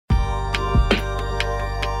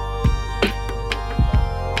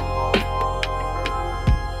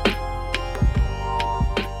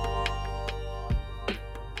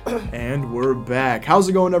And we're back. How's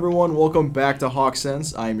it going, everyone? Welcome back to Hawk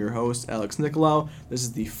Sense. I am your host, Alex Nicolau. This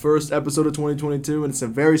is the first episode of 2022, and it's a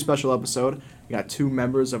very special episode. We got two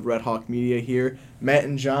members of Red Hawk Media here, Matt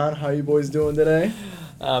and John. How are you boys doing today?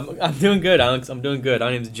 I'm doing good, Alex. I'm doing good.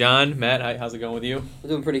 My name's John. Matt, how's it going with you?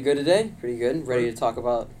 We're doing pretty good today. Pretty good. Ready to talk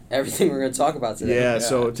about everything we're going to talk about today. Yeah,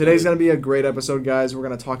 so today's going to be a great episode, guys. We're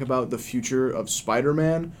going to talk about the future of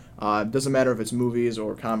Spider-Man. It doesn't matter if it's movies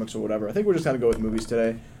or comics or whatever. I think we're just going to go with movies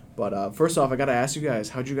today. But first off, I got to ask you guys,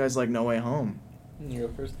 how'd you guys like No Way Home? You go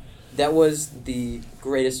first. That was the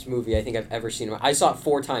greatest movie I think I've ever seen. I saw it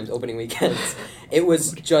 4 times opening weekends. It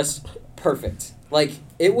was just perfect. Like,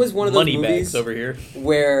 it was one of those movies over here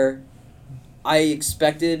where I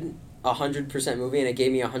expected 100% movie and it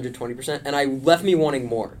gave me 120%, and I left me wanting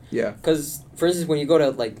more. Yeah. Because, for instance, when you go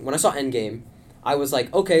to, like, when I saw Endgame, I was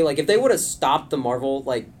like, okay, like, if they would have stopped the Marvel,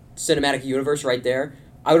 like, cinematic universe right there,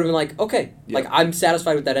 I would have been like, okay, like, I'm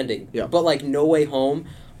satisfied with that ending. Yeah. But, like, No Way Home,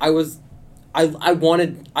 I've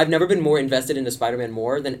never been more invested into Spider-Man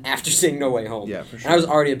more than after seeing No Way Home. Yeah, for sure. And I was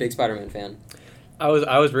already a big Spider-Man fan. I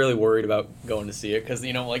was really worried about going to see it because,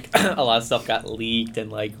 you know, like, a lot of stuff got leaked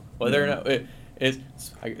and, like, whether or not it is.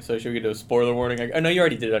 So should we do a spoiler warning? I know you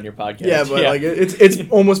already did it on your podcast. Yeah, but like it's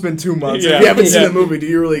almost been 2 months. Yeah. If you haven't seen the movie, do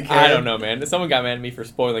you really care? I don't know, man. Someone got mad at me for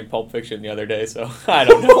spoiling Pulp Fiction the other day, so I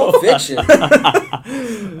don't know. Pulp Fiction?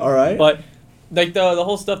 All right. But like the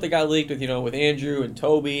whole stuff that got leaked with with Andrew and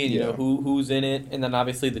Toby and you know who's in it, and then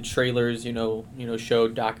obviously the trailers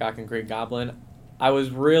showed Doc Ock and Green Goblin. I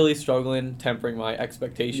was really struggling tempering my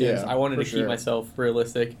expectations. Yeah, I wanted to keep myself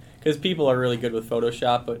realistic because people are really good with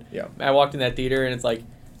Photoshop. But I walked in that theater and it's like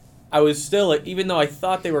I was still like, even though I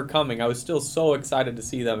thought they were coming, I was still so excited to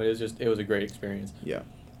see them. It was a great experience. Yeah.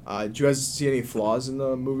 Did you guys see any flaws in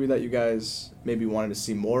the movie that you guys maybe wanted to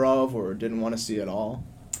see more of or didn't want to see at all?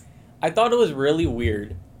 I thought it was really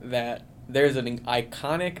weird that there's an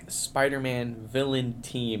iconic Spider-Man villain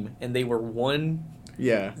team and they were one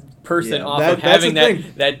person off of having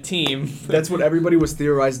that team. That's what everybody was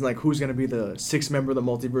theorizing, like who's going to be the 6th member of the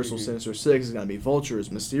multiversal Sinister Six. Is going to be Vulture, is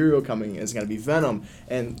Mysterio coming, is going to be Venom,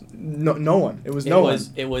 and no one. It was no one.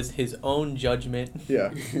 It was his own judgment.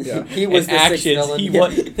 Yeah. He was the actions. 6th villain. He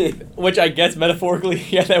was, which I guess metaphorically,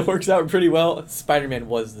 that works out pretty well. Spider-Man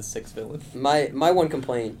was the 6th villain. My one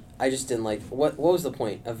complaint, I just didn't like. What was the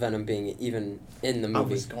point of Venom being even in the movie?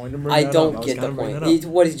 I was going to bring I that don't up. get the point.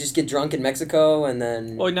 He just get drunk in Mexico and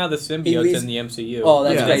then. Well, now the symbiote's in the MCU. Oh,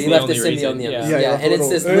 that's right. He left the symbiote in the MCU. Yeah, and it's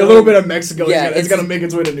this a little bit of Mexico. Yeah, it's gonna make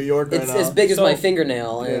its way to New York right now. It's as big as my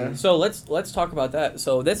fingernail. And so let's talk about that.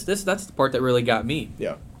 So that's the part that really got me.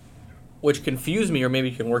 Yeah. Which confused me, or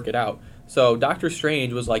maybe you can work it out. So Doctor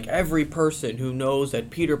Strange was like, every person who knows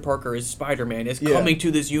that Peter Parker is Spider-Man is coming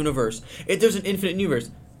to this universe. There's an infinite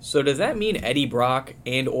universe. So does that mean Eddie Brock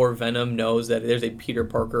and or Venom knows that there's a Peter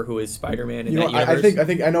Parker who is Spider-Man in that universe? I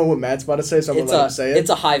think I know what Matt's about to say, so I'm going to let him say it. It's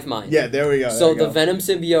a hive mind. Yeah, there we go. So the Venom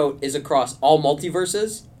symbiote is across all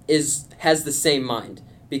multiverses, has the same mind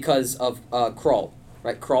because of Krull,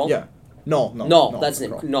 right? Krull? Yeah. No, that's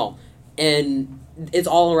it. No. And it's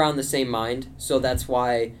all around the same mind, so that's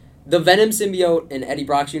why the Venom symbiote in Eddie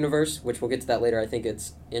Brock's universe, which we'll get to that later, I think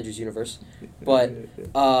it's Andrew's universe, but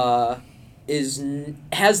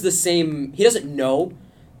has the same. He doesn't know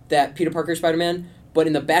that Peter Parker is Spider-Man, but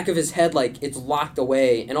in the back of his head, like, it's locked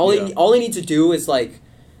away, and all he needs to do is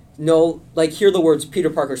hear the words Peter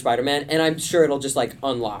Parker Spider-Man, and I'm sure it'll just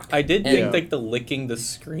unlock. I did think the licking the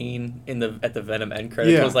screen at the Venom end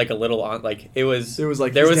credits was a little on it was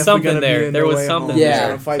like there was something there. There was something there. He's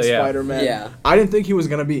gonna fight Spider-Man. Yeah. I didn't think he was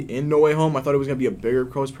gonna be in No Way Home. I thought it was gonna be a bigger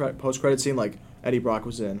post-credit scene, like Eddie Brock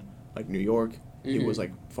was in New York. He was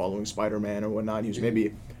following Spider-Man or whatnot. He was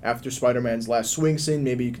maybe after Spider-Man's last swing scene,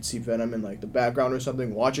 maybe you could see Venom in the background or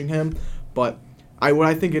something watching him. But what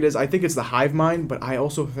I think it is, I think it's the hive mind, but I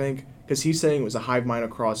also think, because he's saying it was a hive mind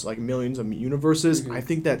across millions of universes, I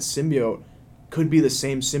think that symbiote could be the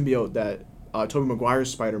same symbiote that Tobey Maguire's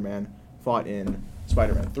Spider-Man fought in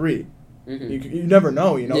Spider-Man 3. You never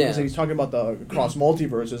know, because he's talking about the cross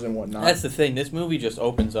multiverses and whatnot. That's the thing. This movie just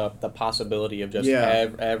opens up the possibility of just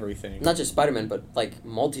everything. Not just Spider-Man, but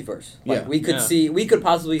multiverse. We could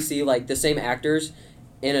possibly see the same actors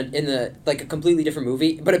in a completely different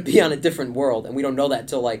movie, but it'd be on a different world, and we don't know that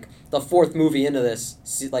till the 4th movie into this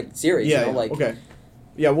series. Okay.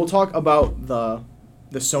 Yeah, we'll talk about the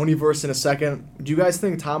the Sonyverse in a second. Do you guys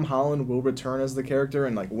think Tom Holland will return as the character,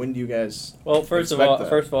 and like when do you guys? Well, first of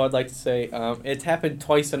expect all, I'd like to say it's happened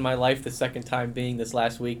twice in my life. The second time being this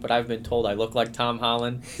last week, but I've been told I look like Tom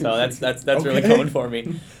Holland, so that's really Okay. going for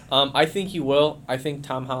me. I think he will. I think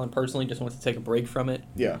Tom Holland personally just wants to take a break from it,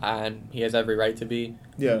 Yeah. and he has every right to be.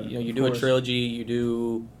 Yeah. You of do a course. trilogy, you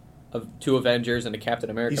do two Avengers and a Captain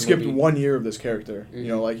America He skipped movie. 1 year of this character. Mhm. You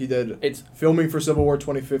know, like he did It's filming for Civil War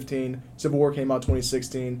 2015. Civil War came out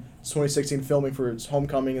 2016. 2016 filming for its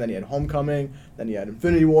Homecoming. Then he had Homecoming. Then he had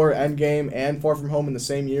Infinity War, Endgame, and Far From Home in the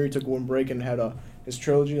same year. He took one break and had his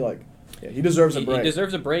trilogy. Like, yeah, he deserves a break. He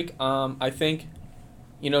deserves a break. I think,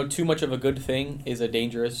 too much of a good thing is a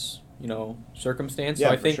dangerous, circumstance. Yeah,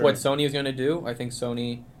 So I for think sure. what Sony is going to do, I think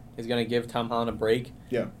Sony is going to give Tom Holland a break.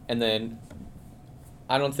 Yeah. And then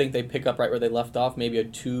I don't think they pick up right where they left off. Maybe a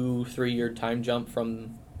 2-3 year time jump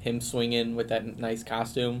from him swinging with that nice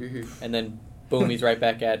costume. Mm-hmm. And then, boom, he's right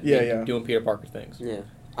back at Yeah. doing Peter Parker things. Yeah,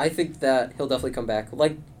 I think that he'll definitely come back.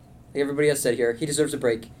 Like everybody has said here, he deserves a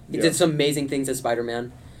break. He Yeah. did some amazing things as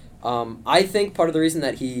Spider-Man. I think part of the reason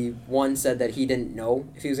that he said that he didn't know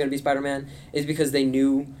if he was going to be Spider-Man is because he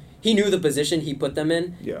knew the position he put them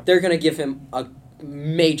in. Yeah. They're going to give him a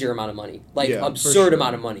major amount of money, like Yeah, for absurd sure.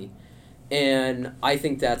 amount of money. And I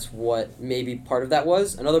think that's what maybe part of that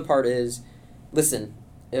was. Another part is, listen,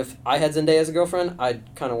 if I had Zendaya as a girlfriend,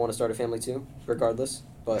 I'd kind of want to start a family too, regardless.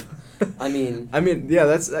 But, I mean... yeah,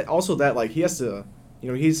 that's also that, like, he has to,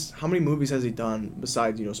 how many movies has he done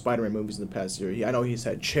besides, Spider-Man movies in the past year? I know he's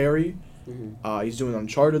had Cherry. Mhm. He's doing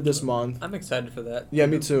Uncharted this month. I'm excited for that. Yeah,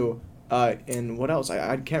 me too. And what else?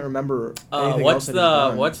 I can't remember anything else that he's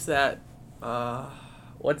done.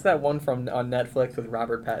 What's that one from on Netflix with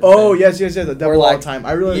Robert Pattinson? Oh, yes, The Devil All like- the Time.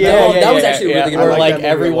 I really that was actually a really good Where one. I like like that movie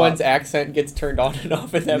a everyone's lot. accent gets turned on and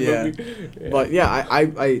off in that Yeah. movie. Yeah. But yeah,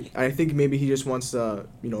 I think maybe he just wants to,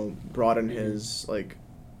 broaden his, like,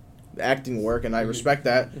 acting work, and I respect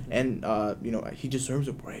that. And, he deserves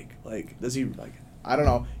a break. Like, does he, like, I don't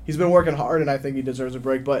know. He's been working hard, and I think he deserves a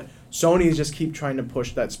break. But Sony just keep trying to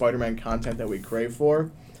push that Spider-Man content that we crave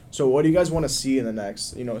for. So what do you guys want to see in the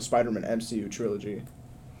next, Spider-Man MCU trilogy?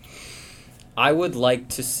 I would like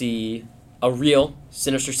to see a real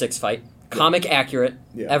Sinister Six fight, comic accurate,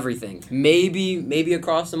 Yeah. everything. Maybe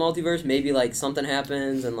across the multiverse, maybe like something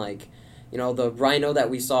happens and like, the Rhino that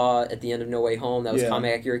we saw at the end of No Way Home that was Yeah.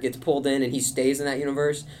 comic accurate gets pulled in and he stays in that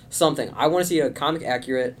universe. Something. I want to see a comic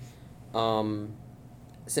accurate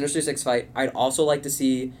Sinister Six fight. I'd also like to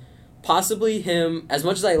see possibly him, as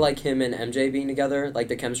much as I like him and MJ being together, like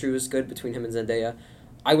the chemistry was good between him and Zendaya,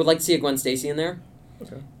 I would like to see a Gwen Stacy in there.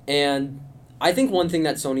 Okay. And I think one thing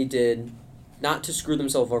that Sony did, not to screw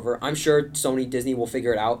themselves over, I'm sure Sony, Disney will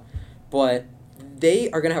figure it out, but they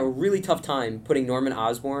are going to have a really tough time putting Norman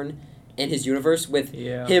Osborn in his universe with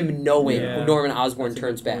him knowing Yeah. Norman Osborn That's a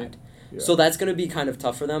turns good point. bad. Yeah. So that's going to be kind of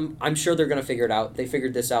tough for them. I'm sure they're going to figure it out. They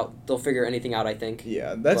figured this out. They'll figure anything out, I think.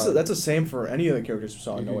 Yeah, that's But- that's the same for any of the characters we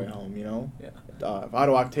saw in No Way Mhm. Home, Yeah.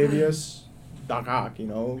 Otto Octavius, Doc Ock,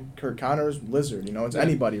 Kurt Connors, Lizard, it's Yeah.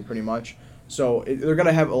 anybody pretty much. So they're going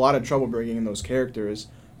to have a lot of trouble bringing in those characters.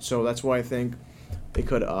 So that's why I think they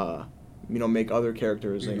could, make other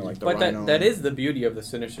characters, like the But Rhino. that is the beauty of the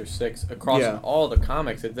Sinister Six across Yeah. all the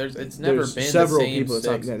comics. It's never There's been several the same people. It's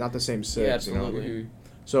six. not the same six. Yeah, absolutely. Mhm.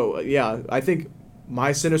 So yeah, I think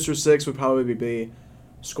my Sinister Six would probably be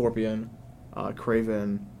Scorpion,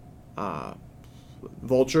 Kraven,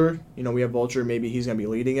 Vulture. We have Vulture. Maybe he's gonna be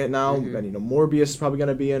leading it now. Mhm. And Morbius is probably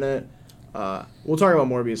gonna be in it. We'll talk about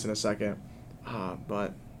Morbius in a second.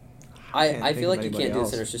 But can't I think feel of like you anybody can't do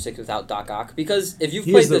else. Sinister Six without Doc Ock because if you've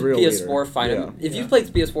He played is the the real PS4 leader. Final, Yeah. if Yeah. you've played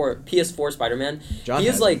the PS4 Spider-Man, John he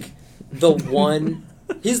is has like the one.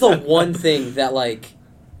 He's the one thing that like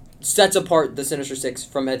sets apart the Sinister Six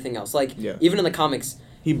from everything else. Like Yeah. even in the comics,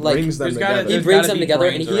 he like, brings them there's gotta- together. he There's brings gotta them be together,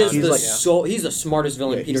 and brains he is around the it. he's the smartest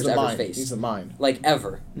villain Yeah, Peter's he's the ever mind. faced, He's the mind. like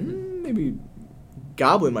ever. Maybe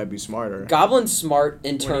Goblin might be smarter. Goblin's smart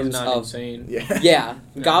in When he's terms not of insane. Yeah. yeah,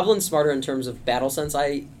 Goblin's smarter in terms of battle sense.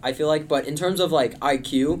 I feel like, but in terms of like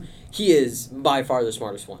IQ, he is by far the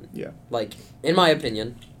smartest one. Yeah. Like in my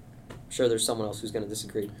opinion, I'm sure there's someone else who's gonna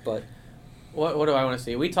disagree, but What do I want to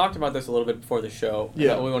see? We talked about this a little bit before the show.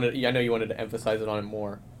 Yeah. I know you wanted to emphasize it on it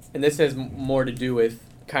more, and this has more to do with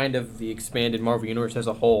kind of the expanded Marvel universe as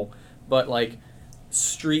a whole, but like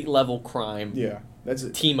street level crime Yeah. That's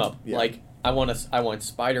it. team up. Yeah. Like I want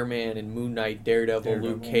Spider-Man and Moon Knight, Daredevil, Luke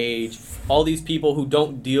Daredevil. Cage, all these people who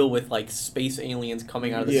don't deal with like space aliens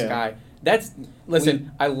coming out of the Yeah. sky.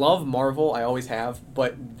 Listen, I love Marvel, I always have,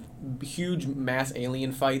 but huge mass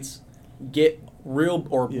alien fights get real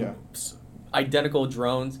or Yeah. identical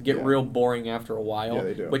drones get Yeah. real boring after a while. Yeah,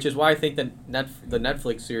 they do. Which is why I think that the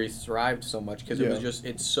Netflix series thrived so much because Yeah.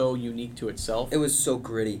 it's so unique to itself. It was so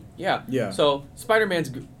gritty. Yeah. Yeah. So Spider-Man's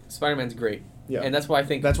great. Yeah. And that's why I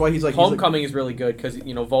think That's why he's like Homecoming is really good because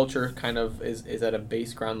Vulture kind of is at a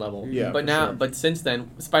base ground level. Yeah, But for now, sure. but since then,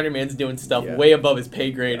 Spider-Man's doing stuff Yeah. way above his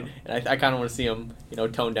pay grade, Yeah. and I kind of want to see him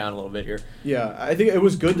tone down a little bit here. Yeah, I think it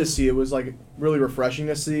was good to see. It was like really refreshing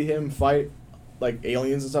to see him fight like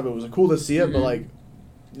aliens and stuff. It was cool to see it, but Mhm. like,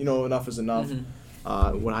 enough is enough.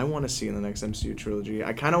 Mhm. What I want to see in the next MCU trilogy,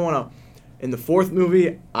 I kind of want to. In the fourth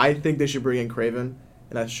movie, I think they should bring in Kraven,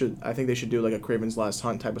 and I think they should do like a Kraven's Last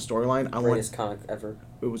Hunt type of storyline. Greatest comic ever.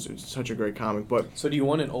 It's such a great comic, but So do you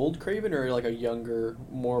want an old Craven or like a younger,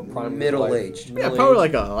 more prime Middle-aged. yeah, probably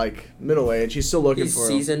like middle age. He's still looking He's for.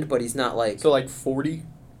 seasoned, but he's not like So like 40.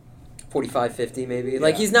 45, 50 maybe.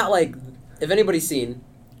 Like Yeah. he's not like, if anybody's seen,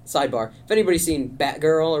 sidebar, if anybody's seen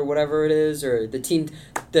Batgirl or whatever it is, or the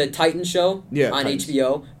Titan show Yeah, on Titans.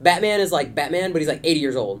 HBO, Batman is like Batman, but he's like 80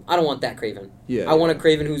 years old. I don't want that Kraven. Yeah, I want a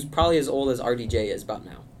Kraven who's probably as old as RDJ is about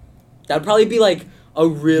now. That'd probably be like a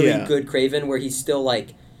really Yeah. good Kraven where he's still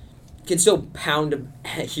like, can still pound a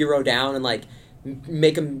hero down and like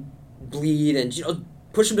make him bleed and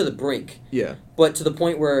push him to the brink. Yeah, But to the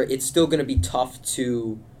point where it's still going to be tough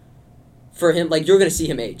for him, like you're going to see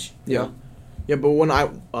him age. you yeah, know? yeah. But when I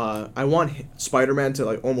want Spider-Man to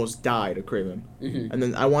like almost die to Kraven. Mhm. And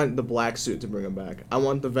then I want the black suit to bring him back. I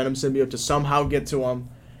want the Venom symbiote to somehow get to him,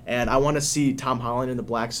 and I want to see Tom Holland in the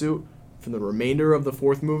black suit for the remainder of the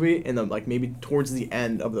fourth movie, and then like maybe towards the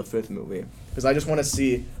end of the fifth movie, because I just want to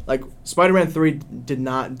see like Spider-Man 3 did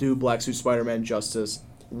not do black suit Spider-Man justice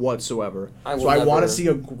whatsoever. I will So I want never- to see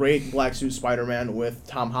a great black suit Spider-Man with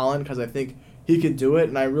Tom Holland because I think he could do it,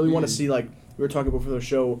 and I really want to see like we were talking before the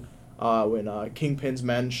show. When Kingpin's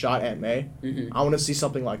men shot Aunt May, Mhm. I want to see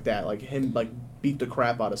something like that, like him like beat the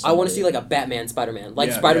crap out of I somebody. want to see like a Batman Spider-Man. Like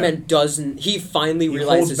Yeah, Spider-Man doesn't. He finally he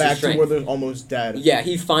realizes holds his back to strength. where they're almost dead. Yeah,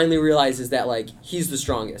 he finally realizes that like he's the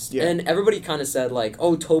strongest. Yeah. And everybody kind of said like,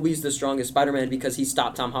 "Oh, Toby's the strongest Spider-Man because he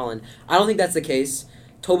stopped Tom Holland." I don't think that's the case.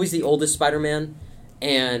 Toby's the oldest Spider-Man,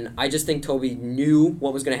 and I just think Toby knew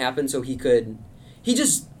what was going to happen, so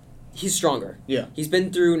he's stronger. Yeah. He's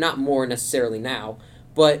been through not more necessarily now,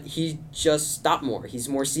 but he just stopped more. He's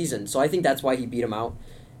more seasoned, so I think that's why he beat him out.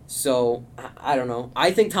 So I don't know.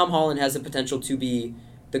 I think Tom Holland has the potential to be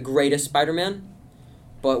the greatest Spider-Man,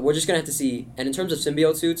 but we're just gonna have to see. And in terms of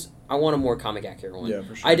symbiote suits, I want a more comic accurate one. Yeah,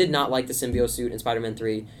 for sure. I did not like the symbiote suit in Spider-Man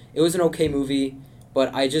 3. It was an okay movie,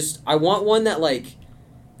 but I want one that like,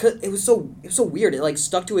 'cause it was so weird. It like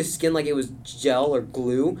stuck to his skin like it was gel or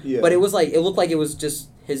glue, Yeah. but it looked like it was just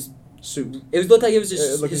his. Suit. It looked like it was just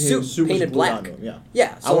It looked his like suit was painted glued on black. him, yeah.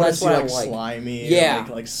 Yeah, I so want to that's see what like I'm like. slimy. Yeah. And,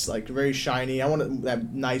 like very shiny. I want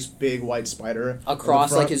that nice big white spider Across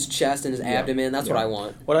in the like front. his chest and his Yeah. abdomen. That's what Yeah. I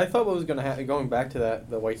want. What I thought was gonna happen, going back to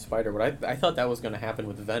the White Spider, I thought that was gonna happen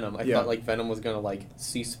with Venom. I Yeah. thought like Venom was gonna like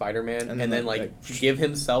see Spider-Man And and then, then like like, give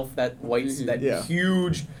himself that white, Mhm. that Yeah.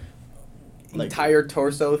 huge, Like- entire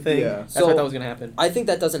torso thing. Yeah. That's So- what I thought was gonna happen. I think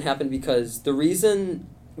that doesn't happen because the reason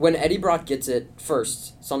when Eddie Brock gets it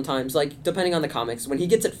first, sometimes like depending on the comics, when he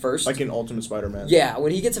gets it first, like in Ultimate Spider-Man. yeah,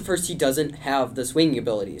 when he gets it first, he doesn't have the swinging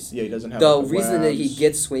abilities. Yeah, he doesn't have The like, reason that he webs.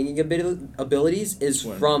 gets swinging abilities is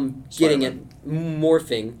When from getting it Spider-Man.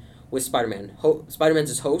 morphing with Spider-Man. Spider-Man's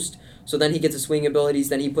his host, so then he gets his swinging abilities,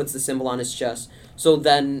 then he puts the symbol on his chest. So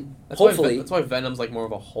then, hopefully... that's why Venom's like more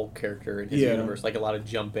of a Hulk character in his Yeah. universe, like a lot of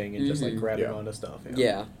jumping and just like Mhm. grabbing Yeah. onto stuff.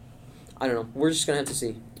 Yeah. I don't know. We're just going to have to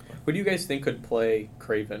see. Who do you guys think could play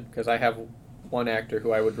Kraven? Because I have one actor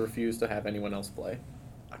who I would refuse to have anyone else play.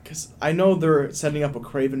 Because I know they're setting up a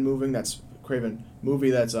Craven movie that's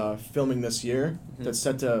filming this year. Mhm. That's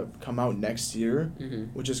set to come out next year, Mm-hmm.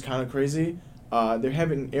 which is kind of crazy. They're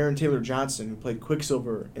having Aaron Taylor Johnson, who played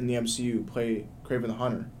Quicksilver in the MCU, play Kraven the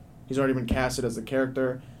Hunter. He's already been casted as the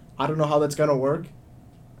character. I don't know how that's gonna work.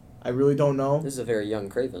 I really don't know. This is a very young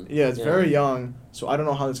Kraven. Yeah, it's very young, so I don't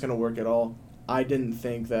know how that's gonna work at all. I didn't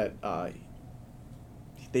think that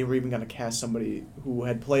they were even gonna cast somebody who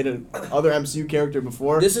had played a other MCU character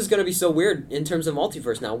before. This is going to be so weird in terms of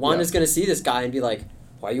multiverse now. Wanda's Yeah. going to see this guy and be like,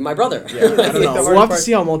 why are you my brother? Yeah, I don't know. The We'll hard have to part-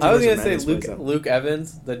 see how Multiverse I was gonna of say Madness plays out. Luke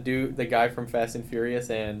Evans, the guy from Fast and Furious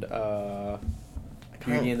and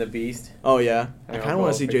Beauty and the Beast. Oh yeah, I I know, kind of want well,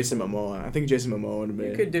 to see pretty Jason Momoa. I think Jason Momoa would be.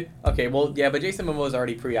 You could do okay. Well, yeah, but Jason Momoa is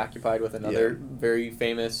already preoccupied with another very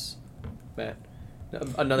famous,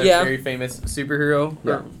 another Yeah. very famous superhero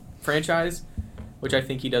Yeah. franchise, which I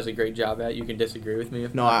think he does a great job at. You can disagree with me.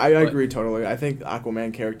 If No, not, I but- agree totally. I think the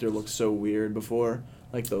Aquaman character looked so weird before,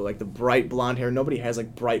 like the bright blonde hair. Nobody has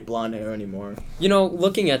like bright blonde hair anymore. You know,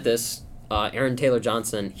 looking at this, Aaron Taylor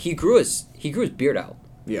Johnson, he grew his beard out.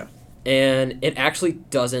 Yeah. And it actually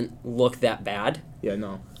doesn't look that bad. Yeah,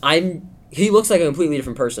 no. He looks like a completely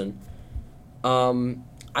different person.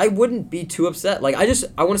 I wouldn't be too upset. Like, I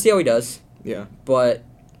want to see how he does. Yeah. But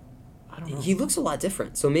I don't know. he looks a lot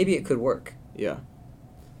different, so maybe it could work. Yeah.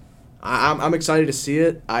 I'm excited to see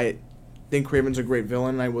it. I think Kraven's a great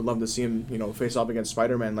villain. I would love to see him, face off against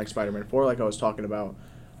Spider-Man, like Spider-Man 4, like I was talking about.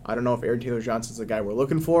 I don't know if Aaron Taylor Johnson's the guy we're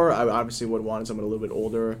looking for. I obviously would want someone a little bit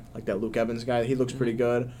older, like that Luke Evans guy. He looks pretty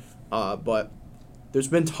good. But there's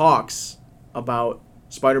been talks about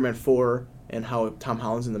Spider-Man 4 and how Tom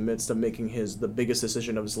Holland's in the midst of making the biggest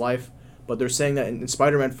decision of his life. But they're saying that in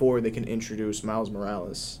Spider-Man 4 they can introduce Miles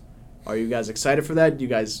Morales. Are you guys excited for that? What do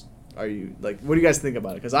you guys think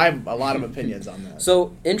about it? Because I have a lot of opinions on that.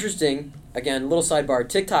 So, interesting, again, little sidebar,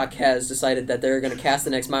 TikTok has decided that they're going to cast the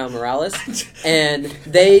next Miles Morales, and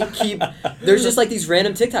there's just like these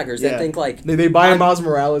random TikTokers that think like... They buy a Miles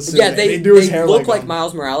Morales suit, yeah, they do his hair look like him.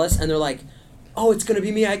 Miles Morales, and they're like, oh, it's going to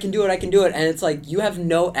be me, I can do it, and it's like, you have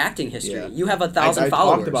no acting history. Yeah. You have 1,000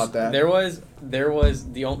 followers. I talked about that.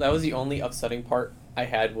 That was the only upsetting part I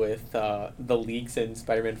had with the leaks in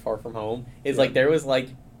Spider-Man Far From Home, is like there was like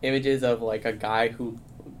images of like a guy who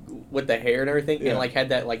with the hair and everything and like had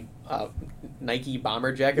that like Nike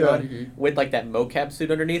bomber jacket on with like that mocap suit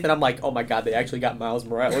underneath, and I'm like, oh my god, they actually got Miles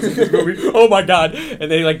Morales in this movie. Oh my god. And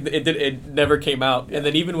then like it never came out. And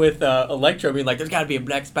then even with Electro being like, there's got to be a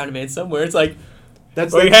black Spider-Man somewhere, it's like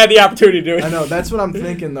we had the opportunity to do it. I know, that's what I'm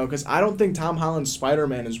thinking though, because I don't think Tom Holland's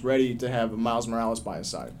Spider-Man is ready to have Miles Morales by his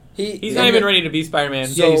side. He's not even ready to be Spider-Man.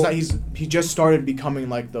 So, yeah, he just started becoming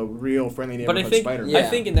like the real friendly neighborhood Spider-Man. I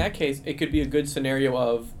think in that case it could be a good scenario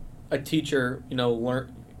of a teacher,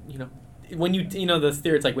 when you the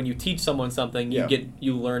theory, it's like when you teach someone something,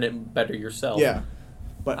 you learn it better yourself. Yeah,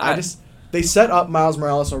 but they set up Miles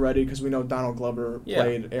Morales already because we know Donald Glover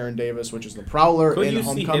played Aaron Davis, which is the Prowler in Homecoming.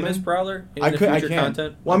 Could you see him as Prowler in the future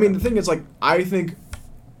content? Well, I mean, the thing is, like, I think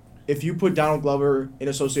if you put Donald Glover in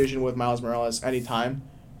association with Miles Morales anytime,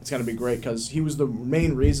 it's going to be great because he was the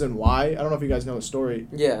main reason why. I don't know if you guys know the story.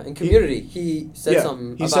 Yeah, in Community, he said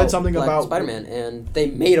something about Spider-Man, and they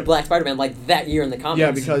made a black Spider-Man like that year in the comics.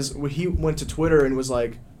 Yeah, because when he went to Twitter and was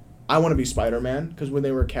like, I want to be Spider-Man, because when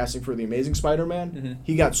they were casting for The Amazing Spider-Man,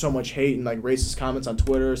 he got so much hate and like racist comments on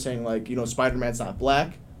Twitter saying like, Spider-Man's not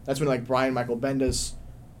black. That's when like Brian Michael Bendis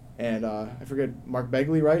and I forget, Mark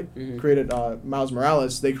Begley, right? Created Miles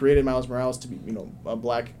Morales. They created Miles Morales to be, a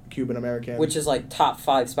black Cuban American, which is like top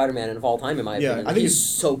 5 Spider-Man of all time in my opinion. I think he's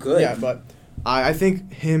so good. Yeah, but I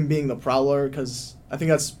think him being the Prowler, because I think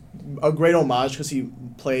that's a great homage because he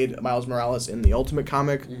played Miles Morales in the Ultimate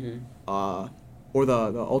comic, or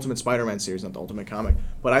the Ultimate Spider-Man series, not the Ultimate comic.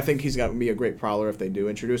 But I think he's going to be a great Prowler if they do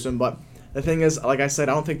introduce him. But the thing is, like I said,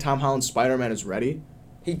 I don't think Tom Holland's Spider-Man is ready.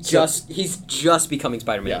 He's just becoming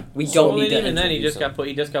Spider-Man. Yeah. We don't need to. Even then, he just got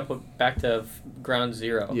put back to ground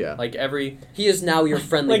zero. Yeah. Like he is now your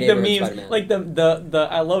friendly like neighborhood the memes, Spider-Man. like the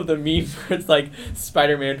I love the meme where it's like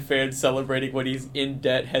Spider-Man fans celebrating when he's in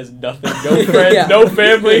debt, has nothing, no friends, no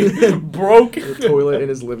family, broke. The toilet in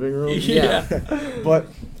his living room. Yeah. But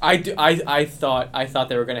I thought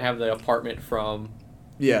they were gonna have the apartment from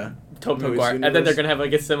Tobey Maguire, and then they're gonna have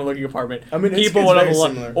like a similar looking apartment. I mean, people would have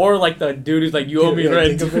loved, or like the dude who's like, you owe me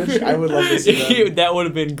rent. I would love to see that. That would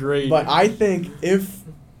have been great. But I think if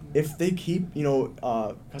they keep,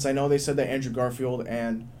 because I know they said that Andrew Garfield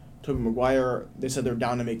and Tobey Maguire, they said they're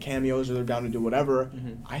down to make cameos or they're down to do whatever.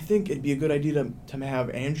 I think it'd be a good idea to have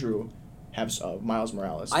Andrew have Miles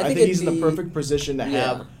Morales. I think he's in the perfect position to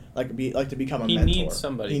have to become a mentor. He needs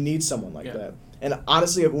somebody. He needs someone like that. And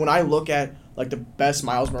honestly, when I look at like the best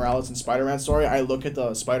Miles Morales and Spider-Man story, I look at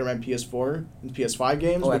the Spider-Man PS4 and PS5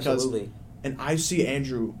 games and I see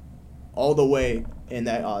Andrew all the way in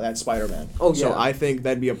that Spider-Man. So I think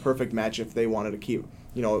that'd be a perfect match if they wanted to keep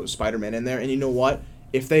Spider-Man in there. And you know what?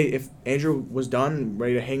 If Andrew was done,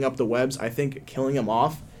 ready to hang up the webs, I think killing him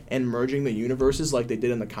off and merging the universes like they did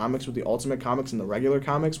in the comics with the Ultimate Comics and the regular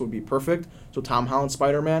comics would be perfect. So Tom Holland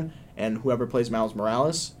Spider-Man and whoever plays Miles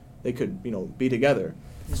Morales, they could be together.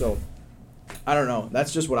 So I don't know.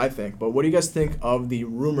 That's just what I think. But what do you guys think of the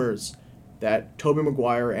rumors that Tobey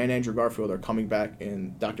Maguire and Andrew Garfield are coming back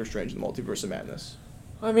in Doctor Strange and the Multiverse of Madness?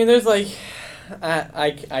 I mean, there's like,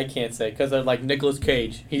 I can't say because they're like Nicolas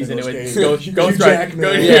Cage. He's in it with Ghost Rider.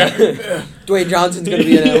 Dwayne Johnson's gonna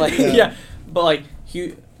be in it. Like but like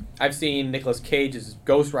I've seen Nicolas Cage as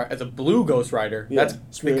Ghost Rider, as a blue Ghost Rider. That's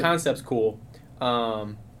the concept's cool.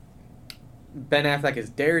 Ben Affleck is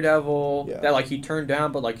Daredevil. That like he turned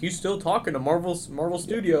down, but like he's still talking to Marvel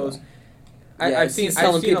Studios. I've seen he's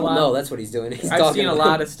telling a people lot. no, that's what he's doing. He's I've seen a talking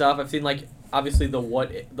lot of stuff. I've seen like obviously the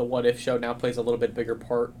what if show now plays a little bit bigger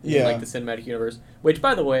part in like the cinematic universe. Which,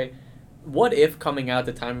 by the way, What If coming out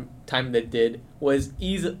at the time that did was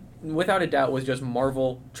without a doubt was just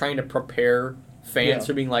Marvel trying to prepare fans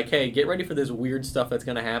for being like, hey, get ready for this weird stuff that's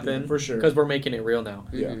gonna happen for sure because we're making it real now.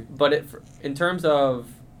 Yeah. But in terms of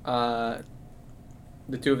the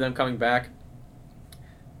two of them coming back,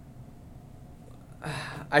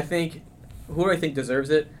 I think who do I think deserves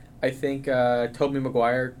it? I think Tobey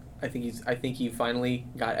Maguire. I think he finally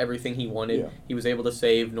got everything he wanted. Yeah. He was able to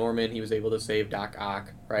save Norman. He was able to save Doc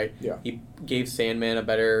Ock. Right. Yeah. He gave Sandman a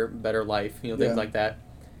better life. Things Yeah. like that.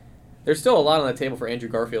 There's still a lot on the table for Andrew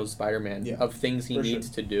Garfield's Spider-Man of things he needs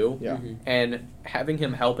to do. Yeah. And having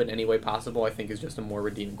him help in any way possible, I think, is just a more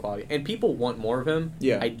redeeming quality. And people want more of him.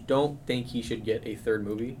 Yeah. I don't think he should get a third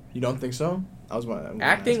movie. You don't think so?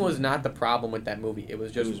 Acting was not the problem with that movie. It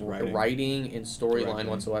was just writing and storyline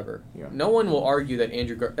whatsoever. Yeah. No one will argue that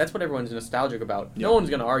that's what everyone's nostalgic about. Yeah. No one's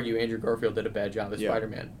going to argue Andrew Garfield did a bad job as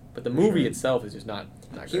Spider-Man. But the movie itself is just not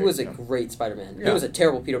great. He was a great Spider-Man. Yeah. He was a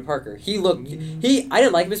terrible Peter Parker. He looked... I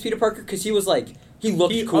didn't like him as Peter Parker because he was like... He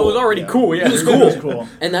looked cool. He was already cool, yeah. He was cool.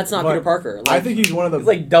 And that's not Peter Parker. Like, I think he's one of the... He's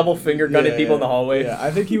like double finger gunning people in the hallway. Yeah,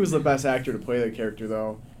 I think he was the best actor to play that character,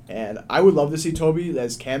 though. And I would love to see Tobey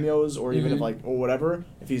as cameos or even if or whatever,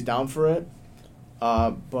 if he's down for it.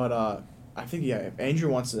 But I think, if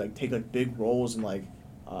Andrew wants to take big roles and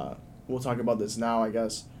we'll talk about this now, I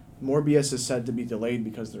guess. Morbius is said to be delayed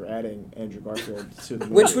because they're adding Andrew Garfield to the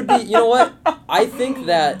movie. Which would be, you know what? I think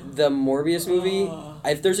that the Morbius movie,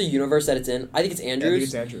 if there's a universe that it's in, I think it's Andrews. I think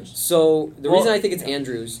it's Andrews. So the reason I think it's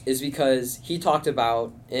Andrews is because he talked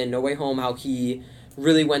about in No Way Home how he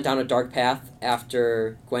really went down a dark path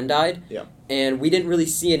after Gwen died. Yeah. And we didn't really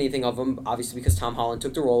see anything of him, obviously because Tom Holland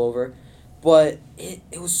took the role over. But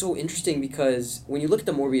it was so interesting because when you look at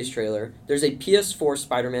the Morbius trailer, there's a PS4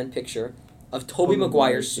 Spider-Man picture of Tobey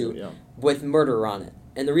Maguire's suit with murder on it.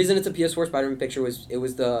 And the reason it's a PS4 Spider-Man picture was it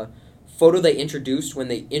was the photo they introduced when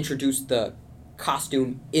they introduced the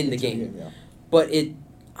costume in the game. But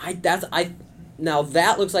now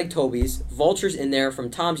that looks like Tobey's. Vulture's in there from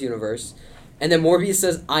Tom's universe. And then Morbius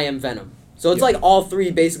says, I am Venom. So it's like all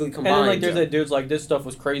three basically combined. And then there's that dude's like, this stuff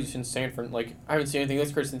was crazy since I haven't seen anything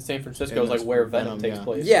this crazy since San Francisco is like where Venom takes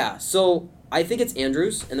place. Yeah, so I think it's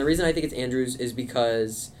Andrews. And the reason I think it's Andrews is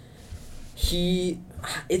because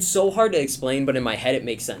it's so hard to explain, but in my head it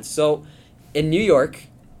makes sense. So in New York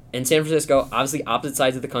and San Francisco, obviously opposite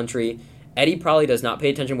sides of the country, Eddie probably does not pay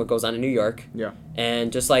attention to what goes on in New York. Yeah.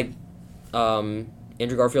 And just like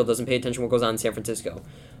Andrew Garfield doesn't pay attention to what goes on in San Francisco.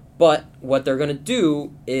 But what they're going to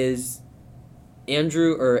do is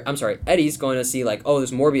Eddie's going to see this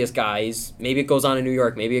Morbius guy, maybe it goes on in New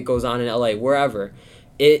York, maybe it goes on in LA, wherever.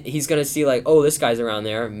 He's going to see this guy's around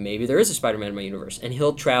there, maybe there is a Spider-Man in my universe. And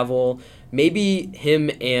he'll travel, maybe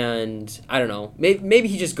him and, I don't know, maybe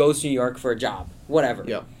he just goes to New York for a job, whatever.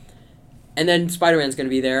 Yeah. And then Spider-Man's going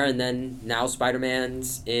to be there, and then now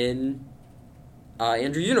Spider-Man's in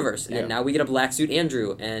Andrew's universe. And now we get a Black Suit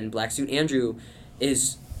Andrew, and Black Suit Andrew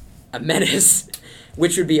is a menace,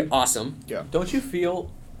 which would be awesome. Yeah. Don't you feel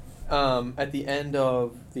at the end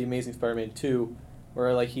of The Amazing Spider-Man 2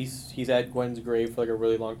 where he's at Gwen's grave for a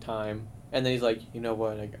really long time and then he's like, you know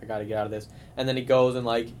what, I gotta get out of this, and then he goes and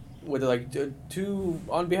with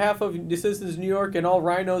on behalf of the citizens of New York and all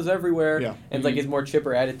rhinos everywhere, and his more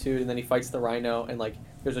chipper attitude, and then he fights the rhino and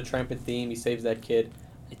there's a triumphant theme, he saves that kid,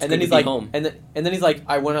 and then he's like home. And then he's like,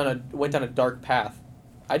 I went down a dark path.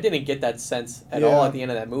 I didn't get that sense at all at the end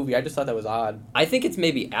of that movie. I just thought that was odd. I think it's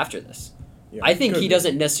maybe after this. Yeah, I think he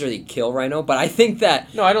doesn't necessarily kill Rhino, but I think that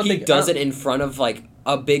he does it in front of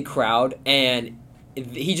a big crowd, and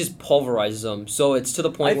he just pulverizes them. So it's to the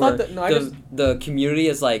point where the community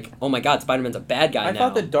is like, oh my God, Spider-Man's a bad guy now. I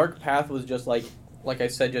thought the dark path was just like I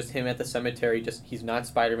said, just him at the cemetery. Just he's not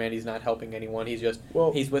Spider-Man. He's not helping anyone. He's just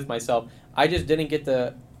he's with myself. I just didn't get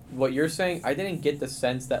what you're saying. I didn't get the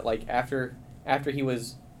sense that after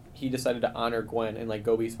he decided to honor Gwen and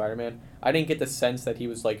go be Spider-Man. I didn't get the sense that he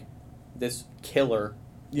was this killer.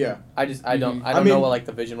 Yeah. I don't know what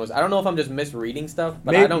the vision was. I don't know if I'm just misreading stuff,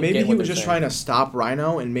 but I don't maybe get he what was just trying to stop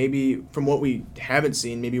Rhino, and maybe from what we haven't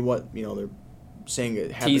seen, maybe what they're saying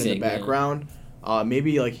it happened in the background.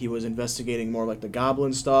 Maybe he was investigating more the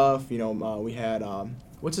Goblin stuff. We had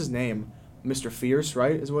what's his name? Mr. Fierce,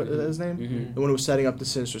 right? Is what his name? Mm-hmm. The one who was setting up the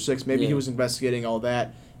Sinister Six. Maybe he was investigating all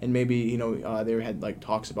that, and maybe they had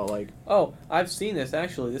talks about Oh, I've seen this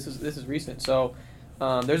actually. This is recent. So,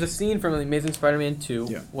 there's a scene from The Amazing Spider-Man 2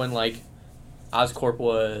 when Oscorp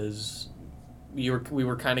was we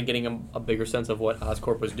were kind of getting a bigger sense of what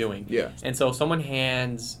Oscorp was doing. Yeah. And so someone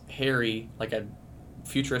hands Harry like a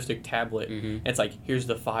futuristic tablet. And it's like, here's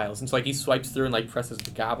the files. And so like he swipes through and like presses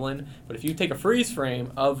the goblin. But if you take a freeze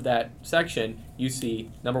frame of that section, you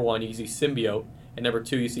see number 1, you see Symbiote, and number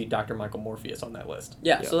 2, you see Dr. Michael Morpheus on that list.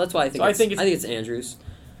 Yeah, so that's why I think it's Andrews.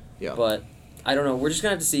 Yeah. But I don't know. We're just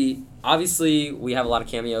gonna have to see. Obviously, we have a lot of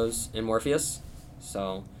cameos in Morpheus,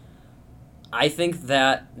 so I think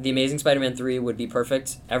that The Amazing Spider-Man 3 would be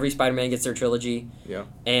perfect. Every Spider-Man gets their trilogy. Yeah.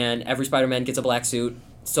 And every Spider-Man gets a black suit.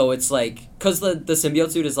 So it's like, because the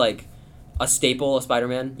symbiote suit is like a staple of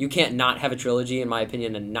Spider-Man. You can't not have a trilogy, in my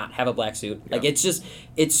opinion, and not have a black suit. Yeah. Like,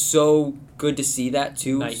 it's so good to see that,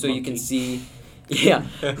 too. Night so monkey. you can see,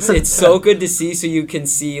 it's so good to see so you can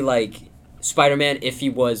see, like, Spider-Man if he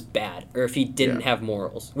was bad or if he didn't have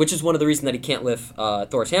morals, which is one of the reasons that he can't lift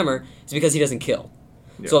Thor's hammer is because he doesn't kill.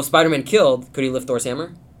 Yeah. So if Spider-Man killed, could he lift Thor's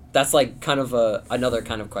hammer? That's like kind of another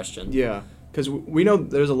kind of question. Yeah, because we know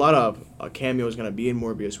there's a lot of cameos going to be in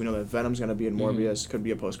Morbius. We know that Venom's going to be in Morbius. Could be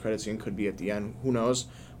a post-credit scene. Could be at the end. Who knows?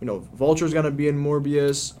 We know Vulture's going to be in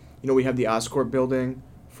Morbius. You know, we have the Oscorp building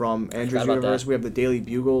from Andrew's universe. That. We have the Daily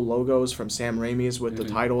Bugle logos from Sam Raimi's with the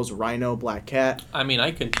titles Rhino, Black Cat. I mean,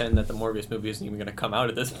 I contend that the Morbius movie isn't even going to come out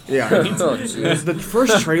at this point. Yeah. Oh, geez. The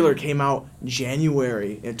first trailer came out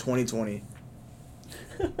January in 2020.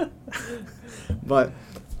 But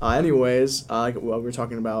anyways, we were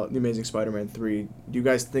talking about The Amazing Spider-Man 3. Do you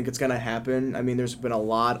guys think it's going to happen? I mean, there's been a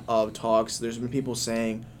lot of talks. There's been people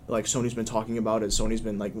saying, like, Sony's been talking about it. Sony's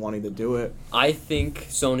been, like, wanting to do it. I think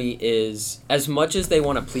Sony is, as much as they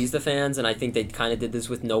want to please the fans, and I think they kind of did this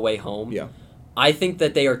with No Way Home, Yeah. I think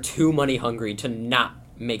that they are too money hungry to not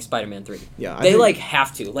make Spider-Man 3. Yeah. They, like,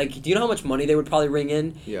 have to. Like, do you know how much money they would probably ring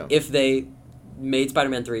in Yeah. if they made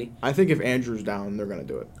Spider-Man 3? I think if Andrew's down, they're going to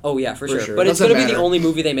do it. Oh, yeah, for sure. sure. But it's Doesn't going to be the matter. only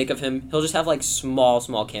movie they make of him. He'll just have, like, small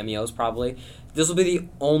cameos, probably. This will be the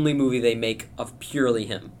only movie they make of purely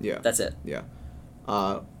him. Yeah. That's it. Yeah.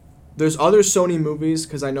 There's other Sony movies,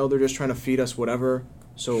 because I know they're just trying to feed us whatever.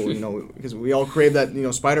 So, you know, because we all crave that, you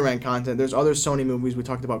know, Spider-Man content. There's other Sony movies. We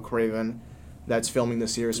talked about Craven that's filming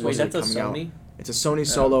this year. It's Wait, supposed that's to be a coming Sony? out. It's a Sony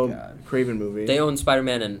solo God. Craven movie. They own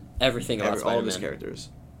Spider-Man and everything about all of his Spider-Man. characters.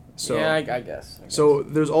 So, yeah, I guess. So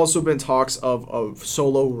there's also been talks of a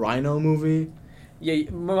solo Rhino movie.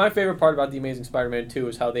 Yeah, my favorite part about The Amazing Spider-Man 2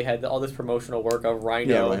 is how they had all this promotional work of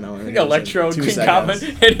Rhino, Rhino, and he was Electro, in 2 Green Goblin,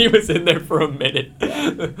 seconds. and he was in there for a minute.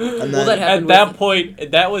 And Well, then, that At happened that with-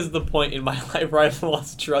 point, that was the point in my life where I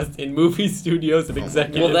lost trust in movie studios and my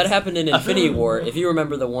executives. Well, that happened in Infinity War. If you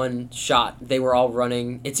remember the one shot, they were all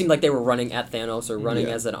running. It seemed like they were running at Thanos or running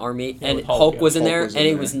Yeah. as an army, Yeah, and with Hulk, Hulk, was in Hulk there, was in and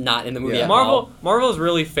he there. was not in the movie Yeah. at all. Marvel's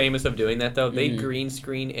really famous of doing that though. They Mhm. green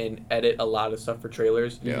screen and edit a lot of stuff for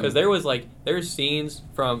trailers Yeah. because there's scenes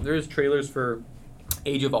there's trailers for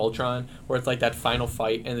Age of Ultron where it's like that final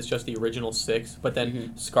fight and it's just the original 6, but then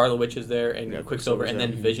Mhm. Scarlet Witch is there and Yeah, Quicksilver and then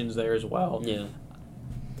Quicksilver's Vision's there as well. Yeah.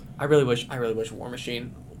 I really wish War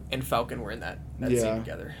Machine and Falcon were in that Yeah. scene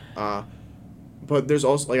together. but there's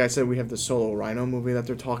also, like I said, we have the solo Rhino movie that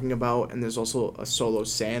they're talking about, and there's also a solo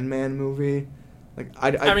Sandman movie. Like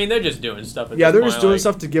I mean, they're just doing stuff. At yeah, this they're point, just doing like-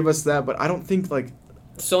 stuff to give us that, but I don't think like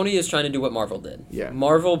Sony is trying to do what Marvel did. Yeah.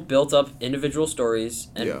 Marvel built up individual stories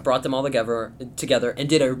and Yeah. brought them all together and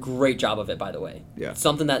did a great job of it, by the way. Yeah.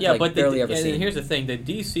 Something that Yeah, like but barely ever and seen. here's the thing: the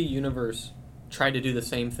DC universe tried to do the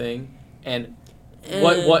same thing, and Eh.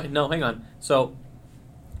 what? No, hang on. So,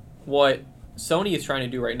 what Sony is trying to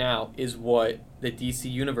do right now is what the DC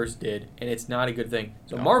universe did, and it's not a good thing.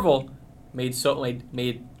 So No. Marvel made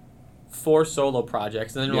 4 solo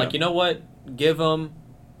projects, and then they're Yeah. like, you know what? Give them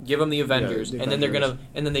the Avengers, the and then they're Avengers.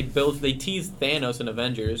 and then they teased Thanos in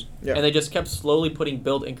Avengers, Yeah. and they just kept slowly putting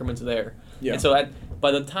build increments there. Yeah. And so by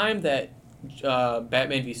the time that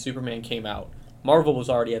Batman v Superman came out, Marvel was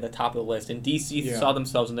already at the top of the list, and DC Yeah. saw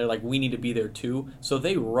themselves and they're like, we need to be there too. So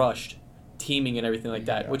they rushed teaming and everything like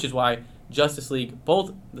that, Yeah. which is why Justice League,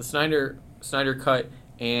 both the Snyder cut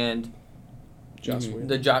and Joss Mhm. Whedon.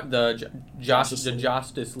 the Justice League.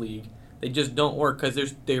 Justice League, they just don't work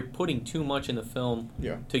because they're putting too much in the film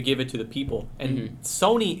Yeah. to give it to the people, and Mhm.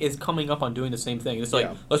 Sony is coming up on doing the same thing. It's like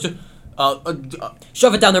Yeah. let's just.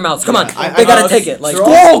 Shove it down their mouths. Come on, I- they gotta take it. Like, they're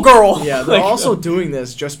all- girl. Yeah, they're Like, also doing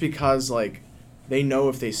this just because like they know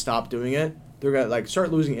if they stop doing it, they're gonna like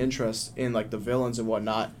start losing interest in like the villains and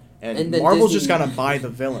whatnot. And then Marvel's Disney- just gonna buy the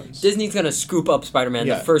villains. Disney's gonna scoop up Spider-Man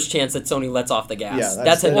Yeah. the first chance that Sony lets off the gas. Yeah, that's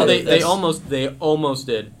that's- another. Well, they That's- almost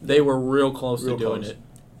did. They were real close Real to doing close. it.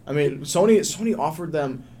 I mean, Sony offered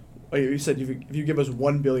them Oh, you said if you give us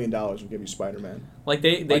 $1 billion, we'll give you Spider-Man. Like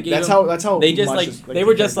they Like, gave that's him, how they just much like is, they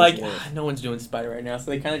were just like characters worth. no one's doing Spider right now, so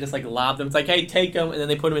they kind of just like lobbed him. It's like, hey, take him, and then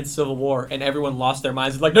they put him in Civil War, and everyone lost their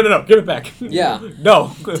minds. It's like, no, give it back. Yeah.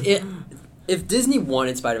 No. If Disney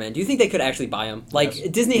wanted Spider-Man, do you think they could actually buy him? Like, Yes.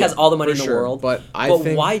 Disney has all the money in For the sure, world, but I but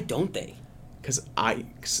think why don't they? because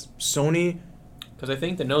Sony. Because I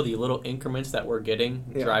think they know the little increments that we're getting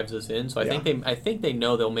Yeah. drives us in. So I Yeah. think they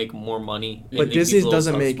know they'll make more money. But in Disney these little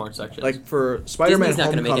doesn't make smart sections. like for Spider-Man Disney's not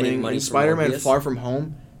gonna make any Homecoming money and from Spider-Man Morbius. Far From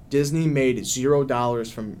Home. Disney made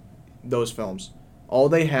 $0 from those films. All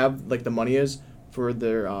they have like the money is for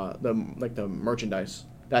their the merchandise.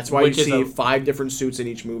 That's why Which you is see a- 5 different suits in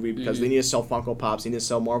each movie because Mm-hmm. they need to sell Funko Pops, they need to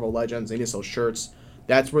sell Marvel Legends, they need to sell shirts.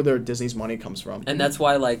 That's where their Disney's money comes from. And that's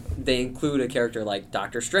why, like, they include a character like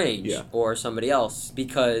Doctor Strange Yeah. or somebody else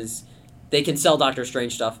because they can sell Doctor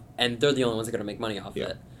Strange stuff, and they're the only ones that are going to make money off Yeah. of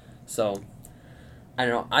it. So, I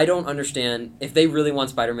don't know. I don't understand. If they really want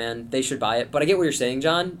Spider-Man, they should buy it. But I get what you're saying,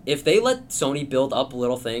 John. If they let Sony build up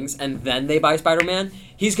little things and then they buy Spider-Man,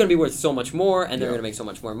 he's going to be worth so much more, and they're Yeah. going to make so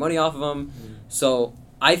much more money off of him. So,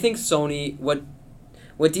 I think Sony, what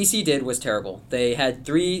DC did was terrible. They had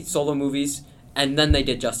 3 solo movies, and then they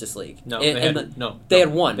did Justice League. no, And- they and had, no, they no.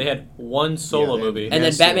 had one. They had one solo Yeah, movie, And then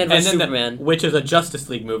Yes, Batman and vs then Superman. which is a Justice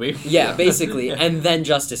League movie. Yeah, Yeah. basically, and then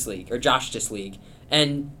Justice League or Justice League,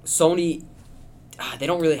 and Sony, they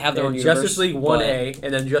don't really have their own universe. Justice League 1A,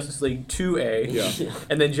 and then Justice League 2A, Yeah.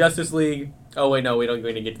 and then Justice League. Oh wait, no, we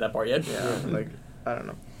didn't get to that part yet. Yeah, like I don't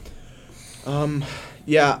know.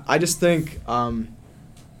 Yeah, I just think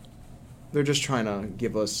they're just trying to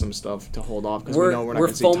give us some stuff to hold off because we know we're not we're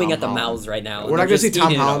going to see foaming Tom at the Holland. mouths right now. We're not They're going to see just Tom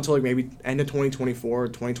eating it Holland up. until like maybe end of 2024 or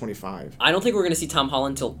 2025. I don't think we're going to see Tom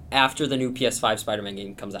Holland until after the new PS5 Spider-Man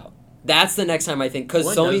game comes out. That's the next time I think because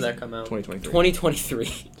When Sony's does that come out? 2023. 2023.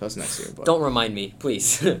 So that's next year. But Don't remind me,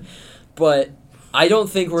 please. But I don't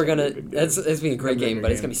think we're gonna. It's gonna be a good game. It's gonna be a great It's gonna be a game, good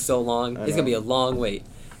but it's game. gonna be so long. I It's gonna be know. a long wait.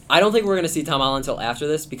 I don't think we're gonna see Tom Holland until after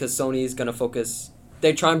this because Sony's gonna focus.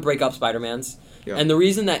 They try and break up Spider-Mans, Yeah. and the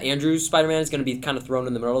reason that Andrew's Spider-Man is gonna be kind of thrown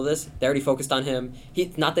in the middle of this, they already focused on him.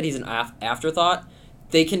 Not that he's an afterthought.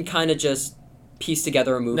 They can kind of just piece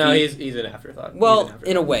together a movie. No, he's an afterthought. Well, He's an in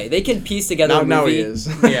a afterthought. way, they can piece together a movie. now he is.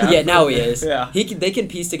 Yeah. Yeah, now he is. Yeah. They can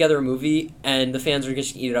piece together a movie, and the fans are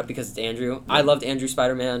just gonna eat it up because it's Andrew. I loved Andrew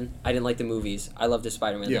Spider-Man. I didn't like the movies. I loved his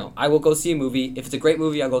Spider-Man Yeah. though. I will go see a movie. If it's a great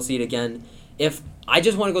movie, I'll go see it again. If I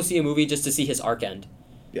just want to go see a movie just to see his arc end.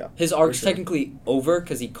 Yeah, His arc's sure. technically over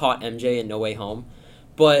because he caught MJ in No Way Home,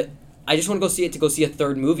 but I just want to go see a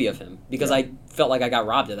third movie of him because Yeah. I felt like I got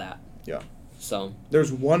robbed of that. Yeah. So There's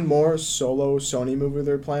one more solo Sony movie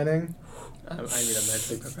they're planning. I need to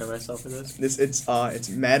mentally prepare myself for this. It's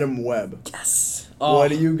Madam Web. yes. What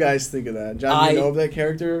do you guys think of that? John, do you I- know of that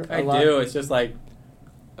character? I a lot? do. It's just like,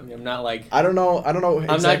 I mean, I'm not like. I don't know. I'm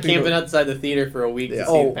not exactly camping what- outside the theater for a week Yeah. to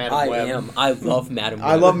see Oh, Madam I Web. am. I love Madam Web.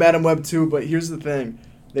 I love Madam Web too, but here's the thing.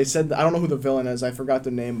 They said I don't know who the villain is. I forgot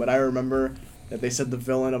the name, but I remember that they said the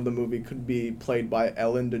villain of the movie could be played by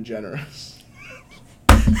Ellen DeGeneres.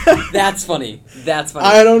 That's funny. That's funny.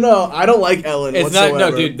 I don't know. I don't like Ellen It's not.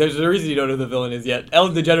 whatsoever. No, dude. There's a reason you don't know who the villain is yet.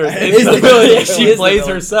 Ellen DeGeneres Is is the the villain. villain. She She is the plays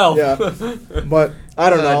villain. herself. Yeah. But I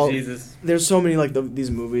don't know. Jesus. There's so many like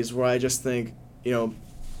these movies where I just think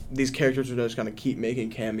these characters are just gonna keep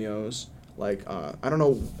making cameos. Like I don't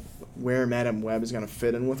know where Madam Web is gonna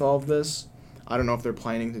fit in with all of this. I don't know if they're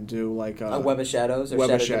planning to do like A Web of Shadows or Web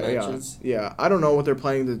of Shadow Sha- Dimensions. yeah. I don't know what they're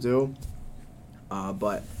planning to do.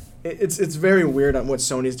 But it's very weird on what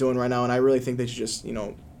Sony's doing right now, and I really think they should just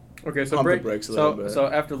Okay, so Pump the brakes a little bit. So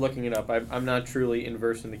after looking it up, I'm not truly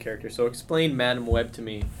inversed in the character. So explain Madam Web to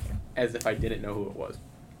me, as if I didn't know who it was,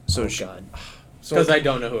 so Oh, sh- God. so because I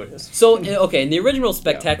don't know who it is. So okay, in the original go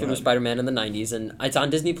Spectacular ahead. Spider-Man in the '90s, and it's on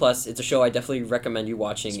Disney Plus. It's a show I definitely recommend you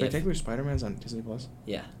watching. Spectacular Spider-Man's on Disney Plus.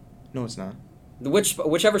 Yeah. No, it's not.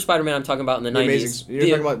 Whichever Spider-Man I'm talking about in the '90s. Amazing.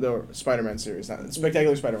 You're talking about the Spider-Man series, not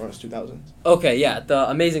Spectacular Spider-Man was 2000. Okay, yeah, the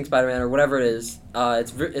Amazing Spider-Man or whatever it is.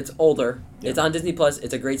 It's older. Yeah. It's on Disney Plus.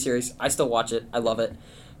 It's a great series. I still watch it. I love it.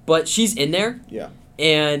 But she's in there, Yeah.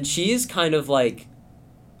 and she's kind of like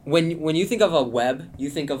when you think of a web, you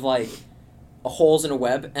think of like holes in a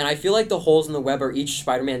web, and I feel like the holes in the web are each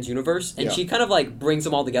Spider-Man's universe, and Yeah. she kind of like brings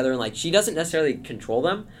them all together, and like she doesn't necessarily control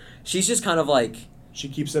them. She's just kind of like She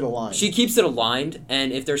keeps it aligned. she keeps it aligned,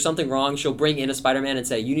 and if there's something wrong, she'll bring in a Spider-Man and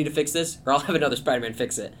say, "You need to fix this, or I'll have another Spider-Man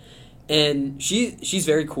fix it." And she's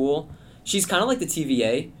very cool. She's kind of like the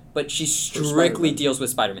TVA, but she strictly Spider-Man. deals with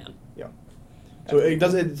Spider-Man. So it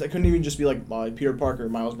doesn't. It couldn't even just be like Peter Parker,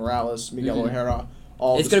 Miles Morales, Miguel Mhm. O'Hara.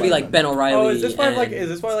 All It's the gonna be like Spider-Man. Ben O'Reilly. Oh, is this why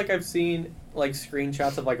and- I've seen like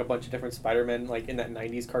screenshots of like a bunch of different Spider-Men like in that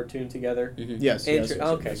 '90s cartoon together? Mhm. Yes. yes,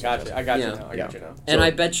 Okay, yes, gotcha. yes. I got Yeah. you now. I got you now. So- And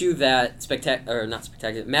I bet you that not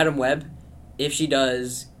Spectacular, Madam Web, if she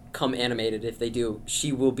does come animated, if they do,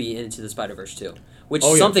 she will be into the Spider-Verse too. Which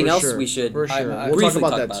Oh, is yeah, something for else sure. we should For sure. I We'll talk briefly about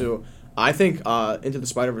talk that about. too. I think Into the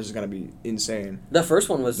Spider-Verse is gonna be insane. The first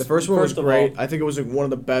one was The first one was First of great. all- I think it was like one of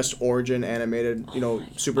the best origin animated,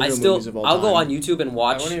 superhero I still movies of all time. I'll go on YouTube and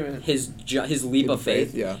watch I won't even- his leap of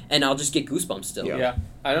faith, Yeah. and I'll just get goosebumps still. Yeah. Yeah.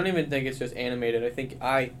 I don't even think it's just animated. I think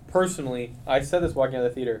I said this walking out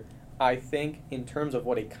of the theater. I think in terms of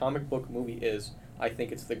what a comic book movie is, I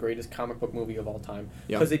think it's the greatest comic book movie of all time.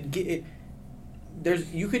 Yeah. Because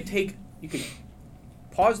you could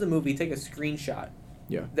pause the movie, take a screenshot.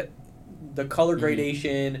 Yeah. The color Mhm.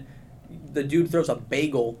 gradation, the dude throws a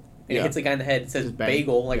bagel and Yeah. it hits the guy in the head. It says Just bang.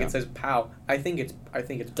 bagel, like Yeah. it says pow. I think it's The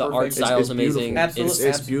perfect. art style is beautiful. amazing. Absolutely.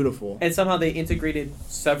 It's beautiful. And somehow they integrated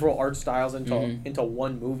several art styles into Mhm. into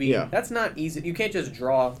one movie. Yeah. That's not easy. You can't just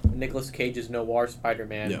draw Nicolas Cage's noir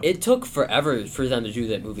Spider-Man. Yeah. It took forever for them to do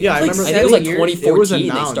that movie. Yeah, I It was remember like, I think it was like 7 years. 2014 It was they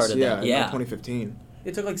announced, started yeah, that. in, Yeah. 2015.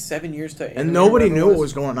 It took like 7 years to. And animate nobody whatever knew it what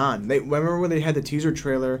was going on. They remember when they had the teaser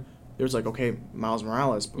trailer. There was like, okay, Miles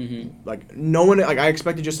Morales, but Mhm. like no one, like I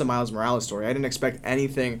expected just a Miles Morales story. I didn't expect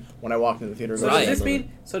anything when I walked into the theater. So Right.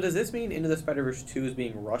 does this mean Into the Spider-Verse 2 is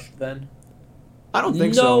being rushed then? I don't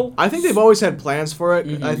think No. so. I think they've always had plans for it.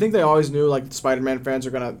 Mhm. I think they always knew like the Spider-Man fans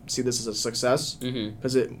are gonna see this as a success Mm-hmm.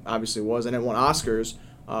 because it obviously was, and it won Oscars.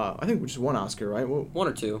 I think we just won Oscar, right? Well, One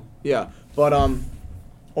or two. yeah, but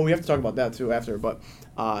we have to talk about that too after. But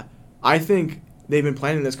I think they've been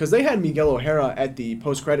planning this because they had Miguel O'Hara at the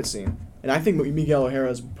post-credit scene, and I think Miguel O'Hara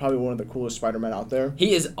is probably one of the coolest Spider-Men out there.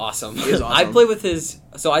 He is awesome. He is I awesome. play with his.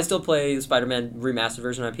 So I still play the Spider-Man remastered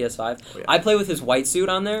version on PS5. Oh, yeah. I play with his white suit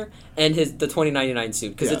on there and the 2099 suit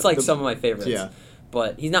because Yeah, it's like the- some of my favorites. Yeah,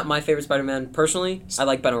 But he's not my favorite Spider-Man personally. I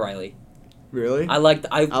like Ben O'Reilly. really. I like the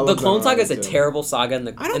love Clone Ben Saga is a O'Reilly, too. terrible saga in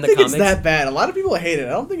the I don't in the think comics. it's that bad. A lot of people hate it. I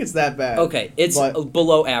don't think it's that bad. Okay, it's But-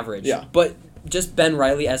 below average. Yeah. But just Ben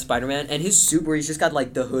Reilly as Spider-Man and his suit where he's just got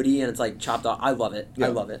like the hoodie and it's like chopped off. I love it. Yeah. I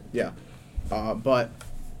love it. But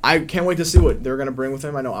I can't wait to see what they're gonna bring with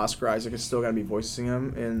him. I know Oscar Isaac is still gonna be voicing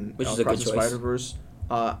him in Which is a Across good the choice. Spider-Verse.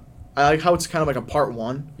 I like how it's kind of like a part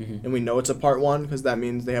one, Mhm. and we know it's a part one because that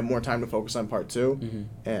means they have more time to focus on part two. Mhm.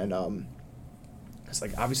 And it's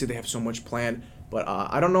like obviously they have so much planned, but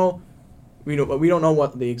I don't know. We don't know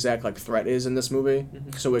what the exact like threat is in this movie.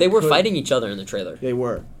 Mhm. So They were could- fighting each other in the trailer. They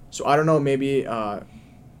were. So I don't know. Maybe I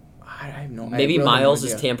have no. I Maybe really have no Miles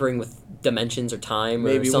is idea. tampering with dimensions or time or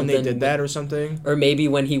Maybe when something. they did that or something. Or maybe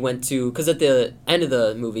when he went to, because at the end of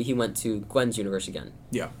the movie he went to Gwen's universe again.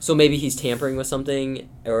 Yeah. So maybe he's tampering with something,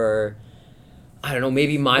 or I don't know.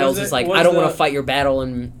 Maybe Miles Was is it- like, was I don't want the- to fight your battle,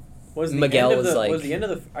 and Was the Miguel end of was the, like- was the end of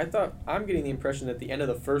the? I thought I'm getting the impression that the end of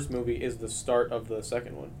the first movie is the start of the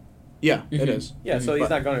second one. Yeah, Mhm. it is. Yeah, so he's But-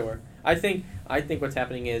 not going anywhere. I think what's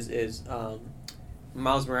happening is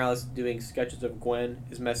Miles Morales doing sketches of Gwen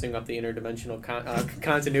is messing up the interdimensional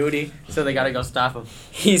continuity, so they gotta go stop him.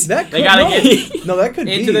 he's That They could, gotta no, get no, that could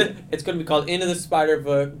Into be. it's going to be called Into the Spider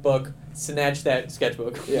Book. Snatch that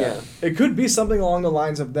sketchbook. Yeah. It could be something along the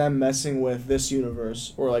lines of them messing with this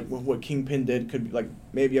universe, or like what Kingpin did could be like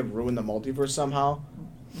maybe have ruined the multiverse somehow.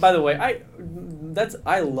 By the way,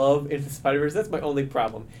 I love Into the Spider-Verse. That's my only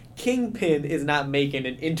problem. Kingpin is not making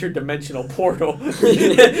an interdimensional portal.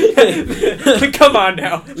 Come on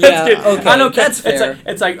now. Yeah, Let's okay, I don't care. that's fair.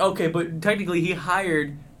 It's like okay, but technically he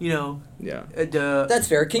hired, Yeah. the That's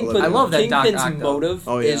fair. Kingpin, I love that Doc Kingpin's Ock, though. motive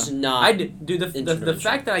Oh, yeah. is not. I did, dude. The Interdimensional.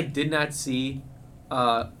 fact that I did not see,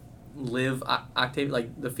 Liv Octavia,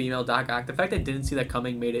 like the female Doc Ock. The fact that I didn't see that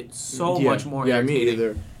coming made it so Yeah. much more. Yeah, me irritating.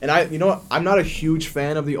 either. And you know what? I'm not a huge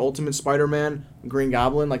fan of the Ultimate Spider-Man Green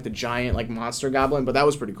Goblin, like the giant like monster goblin, but that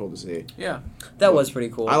was pretty cool to see. Yeah. That was pretty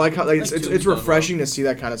cool. I like how like, Like it's Tombstone, refreshing to see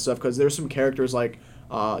that kind of stuff because there's some characters like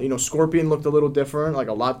Scorpion looked a little different, like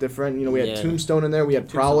a lot different. We had Yeah. Tombstone in there, we had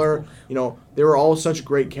Tombstone's Prowler. cool. They were all such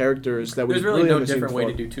great characters that we There's really no haven't seen different way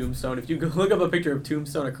to before. do Tombstone. If you go look up a picture of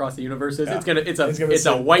Tombstone across the universes, Yeah. it's a It's gonna be it's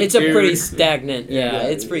a sick. white it's a dude. pretty stagnant. Yeah, Yeah,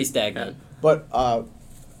 it's pretty stagnant. But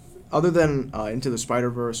other than Into the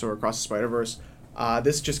Spider-Verse or Across the Spider-Verse,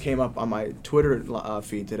 this just came up on my Twitter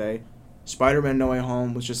feed today. Spider-Man No Way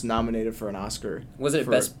Home was just nominated for an Oscar. Was it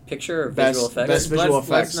For Best Picture or best- Visual Effects? best visual Let's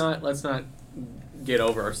effects. not get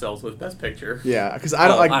over ourselves with Best Picture. Yeah, because I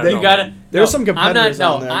don't like. I don't They, know. You gotta. There's no, some competitors I'm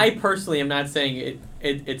not, on no, there. I personally am not saying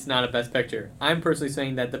it's not a Best Picture. I'm personally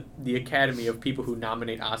saying that the Academy of people who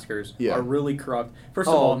nominate Oscars Yeah. are really corrupt. First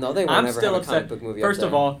of all, no, they won't I'm ever still have a comic upset. book movie. First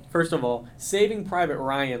up of all, Saving Private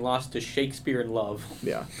Ryan lost to Shakespeare in Love.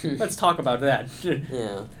 Yeah, Let's talk about that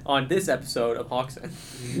yeah, on this episode of Hawkson.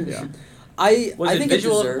 yeah. I think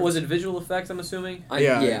visual? it deserves. Was it visual effects? I'm assuming.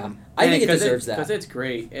 Yeah. I think it deserves because that. it's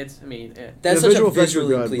great. It's I mean. That's The such visual a effects were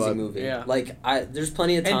visually good, pleasing but- movie. Yeah. Like there's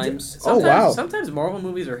plenty of And times. Oh, wow. Sometimes Marvel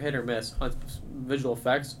movies are hit or miss on visual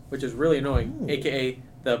effects, which is really annoying. Ooh. AKA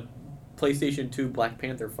the PlayStation 2 Black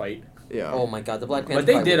Panther fight. Yeah. Oh my god, the Black Panther. But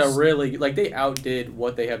they fight did was- they outdid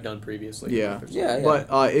what they have done previously. Yeah. Yeah. But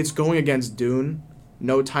it's going against Dune,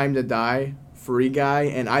 No Time to Die, Free Guy,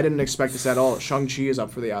 and I didn't expect this at all. Shang-Chi is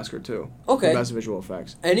up for the Oscar too. Okay. For best visual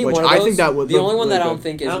effects. Any which one of those. I think that would the look only one really that I good. don't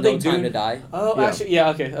think is I don't No think Time Dune- to Die. Oh, Yeah. actually, yeah.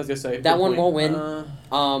 Okay, I was gonna say That good one point. won't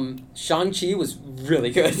win. Shang-Chi was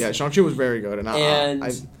really good. Yeah, Shang-Chi was very good, and, And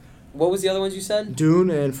I what was the other ones you said? Dune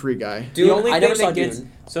and Free Guy. Dune. The only I thing never saw that gets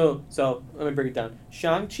Dune. so let me break it down.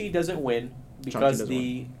 Shang-Chi doesn't win because doesn't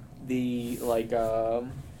the like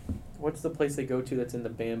what's the place they go to that's in the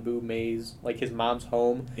bamboo maze, like his mom's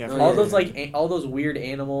home. Yeah, Oh, all yeah. those all those weird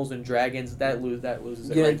animals and dragons that loses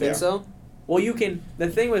You it didn't right there. think so? Well, you can. The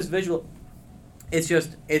thing with visual, it's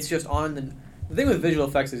just on the thing with visual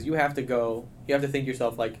effects is you have to think to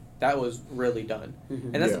yourself like that was really done, Mhm.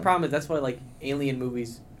 and that's Yeah. the problem. That's why like alien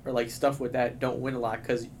movies or like stuff with that don't win a lot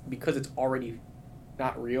because it's already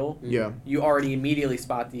not real. Yeah. You already immediately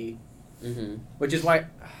spot Mm-hmm. which is why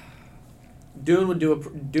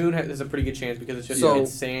Dune has a pretty good chance because it's just So-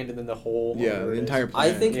 it's sand and then the whole Yeah, the entire I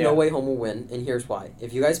planet. think Yeah. No Way Home will win, and here's why.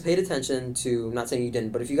 If you guys paid attention to, I'm not saying you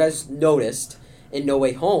didn't, but if you guys noticed in No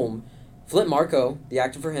Way Home, Flint Marko, the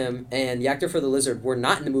actor for him, and the actor for the Lizard were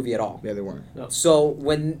not in the movie at all. Yeah, they weren't. So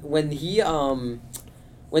when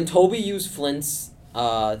Toby used Flint's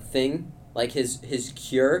thing, like his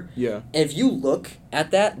cure, Yeah. and if you look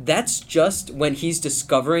at that, that's just when he's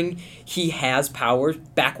discovering he has powers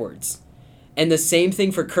backwards. And the same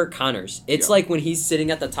thing for Kirk Connors. It's Yeah. like when he's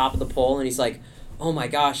sitting at the top of the pole and he's like, "Oh my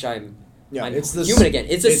gosh, I'm Yeah, I'm it's the human again."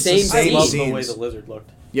 It's the it's the same same scene. I love scene. the way the lizard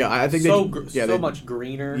looked. Yeah, I think so they much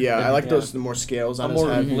greener. Yeah, I like yeah. those the more scales A on his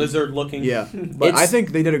more head. lizard looking. Yeah, but I It's-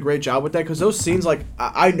 think they did a great job with that because those scenes, like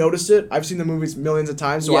I noticed it. I've seen the movies millions of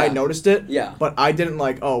times, so I Yeah. noticed it. Yeah. But I didn't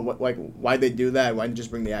why'd they do that? Why didn't you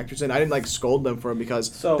just bring the actors in? I didn't scold them for it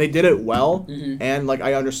because So- they did it well, Mhm. and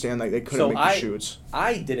I understand they couldn't So make the shoots.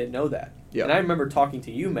 I didn't know that. Yeah. And I remember talking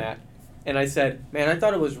to you, Matt, and I said, "Man, I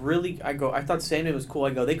thought it was really." I thought Sandy was cool.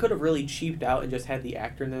 I go, they could have really cheaped out and just had the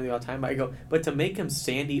actor in there all the time. I go, but to make him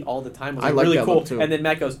Sandy all the time was I like really that cool. look, too. And then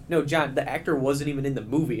Matt goes, "No, John, the actor wasn't even in the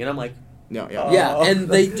movie," and I'm like, Yeah, Yeah, Oh. and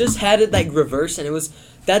they just had it like reverse, and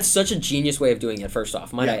that's such a genius way of doing it. First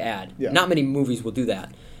off, might I add, Yeah. not many movies will do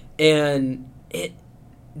that, and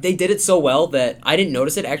they did it so well that I didn't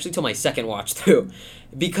notice it actually till my second watch through,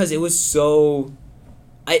 because it was so.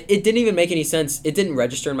 It didn't even make any sense. It didn't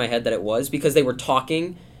register in my head that it was because they were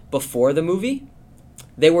talking before the movie.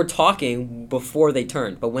 They were talking before they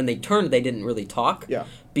turned, but when they turned, they didn't really talk. Yeah.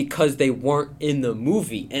 Because they weren't in the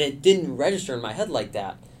movie, and it didn't register in my head like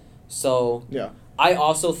that. So Yeah. I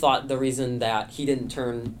also thought the reason that he didn't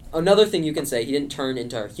turn... Another thing you can say, he didn't turn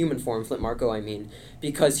into human form, Flint Marko, I mean,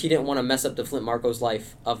 because he didn't want to mess up the Flint Marko's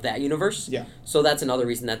life of that universe. Yeah. So that's another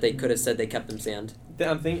reason that they could have said they kept him sand.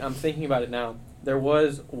 I'm thinking about it now. There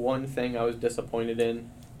was one thing I was disappointed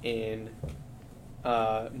in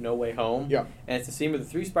No Way Home. Yeah. And it's the scene where the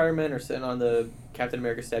three Spider-Men are sitting on the Captain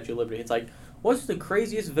America Statue of Liberty. It's like, what's the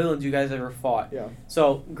craziest villains you guys ever fought? Yeah.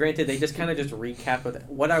 So, granted, they just kind of just recap with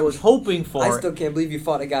what I was hoping for. I still can't believe you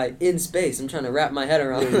fought a guy in space. I'm trying to wrap my head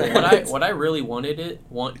around that. what I really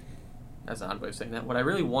that's an odd way of saying that. What I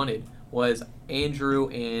really wanted was Andrew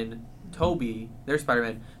and Toby, their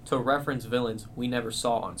Spider-Man, to reference villains we never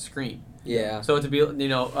saw on screen. Yeah. So to be,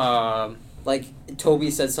 Like,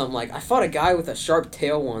 Toby said something like, I fought a guy with a sharp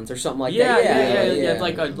tail once, or something like yeah, that. yeah,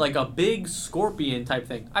 like a big scorpion type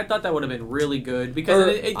thing. I thought that would have been really good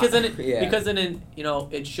because then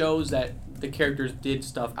it shows that the characters did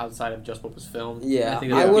stuff outside of just what was filmed. Yeah, I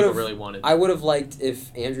think that's what people really wanted. I would have liked if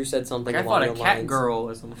Andrew said something Like I along fought a the cat lines. girl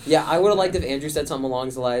or something. Yeah, I would have liked if Andrew said something along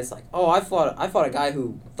the lines like, "Oh, I fought a guy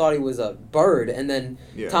who thought he was a bird," and then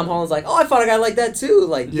Yeah. Tom Holland's like, "Oh, I fought a guy like that too."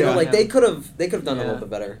 Like, you know, Yeah. like they could have done it a Yeah. little bit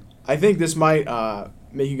better. I think this might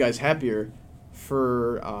make you guys happier.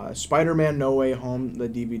 For Spider-Man No Way Home, the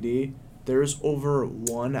DVD, there's over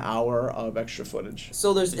 1 hour of extra footage.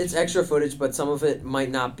 So it's extra footage, but some of it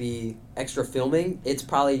might not be extra filming. It's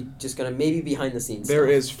probably just gonna maybe behind the scenes. There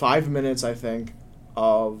stuff. is 5 minutes, I think,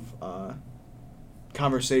 of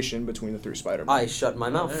conversation between the three Spider-Men. I shut my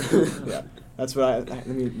mouth. Yeah, that's what let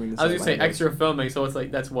me bring this I was up. gonna say extra filming, so it's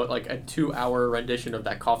like that's what like a 2-hour rendition of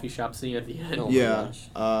that coffee shop scene at the end. Oh my Yeah.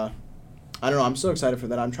 gosh. I don't know. I'm so excited for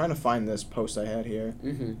that. I'm trying to find this post I had here.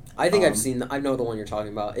 I think I've Um, seen. I know the one you're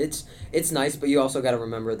talking about. It's nice, but you also got to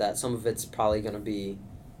remember that some of it's probably gonna be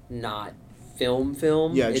not film.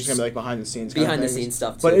 Yeah, it's it's just gonna be like behind the scenes. behind the scenes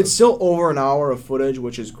stuff too. But it's still over an hour of footage,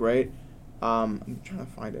 which is great. I'm trying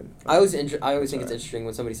to find it. I always think it's interesting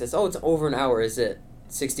when somebody says, "Oh, it's over an hour." Is it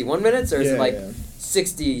 61 minutes or is it like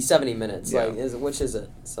 60, 70 minutes? Yeah. Like, which is it?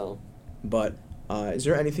 So. But is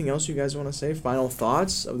there anything else you guys want to say? Final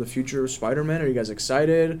thoughts of the future of Spider-Man? Are you guys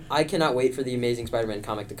excited? I cannot wait for the Amazing Spider-Man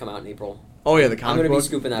comic to come out in April. Oh yeah, the comic I'm gonna book. be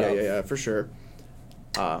scooping that up. Yeah, for sure.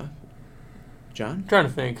 John, I'm trying to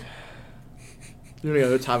think. do you have any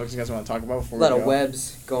other topics you guys want to talk about before A lot we of go?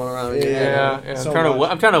 webs going around in your Yeah. head. So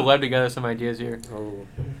I'm trying to web together some ideas here. Oh, look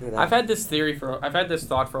at that. I've had this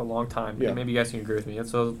thought for a long time, Yeah. and maybe you guys can agree with me.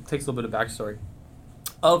 So it takes a little bit of backstory.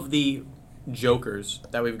 Of the Jokers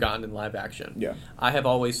that we've gotten in live action, Yeah. I have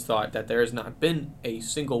always thought that there has not been a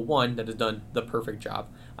single one that has done the perfect job.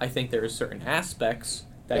 I think there are certain aspects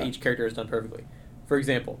that Yeah. each character has done perfectly. For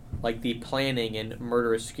example, like the planning and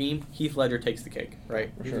murderous scheme, Heath Ledger takes the cake, right?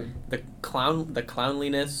 For sure. The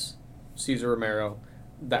clownliness, Cesar Romero.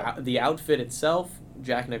 The outfit itself,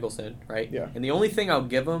 Jack Nicholson, right? Yeah. And the only thing I'll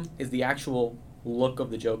give him is the actual look of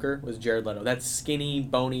the Joker was Jared Leto. That skinny,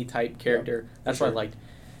 bony type character. That's what I sure. liked.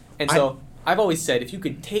 And so I've always said if you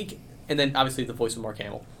could take, and then obviously the voice of Mark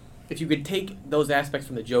Hamill, if you could take those aspects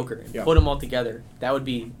from the Joker and Yeah. put them all together, that would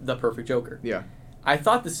be the perfect Joker. Yeah. I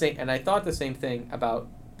thought the same thing about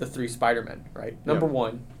the three Spider-Men, right? Number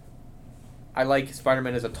one, I like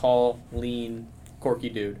Spider-Man as a tall, lean, quirky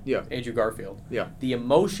dude. Yeah. Andrew Garfield. Yeah. The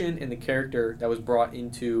emotion in the character that was brought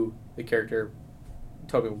into the character,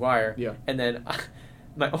 Tobey Maguire. Yeah. And then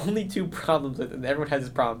my only two problems with it, and everyone has this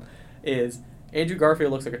problem, is Andrew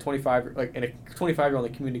Garfield looks like a 25-year-old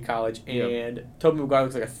in community college, and Tobey Maguire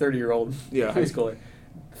looks like a 30-year-old Yeah. high schooler.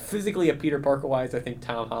 Physically, a Peter Parker wise, I think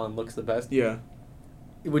Tom Holland looks the best. Yeah.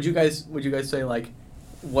 Would you guys say like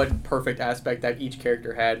what perfect aspect that each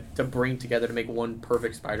character had to bring together to make one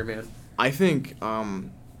perfect Spider-Man? I think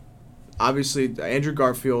obviously Andrew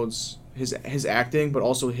Garfield's his acting, but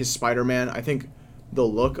also his Spider-Man. I think the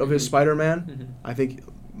look of his Spider-Man, I think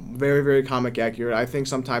very, very comic accurate. I think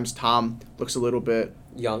sometimes Tom looks a little bit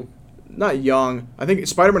Young. not young. I think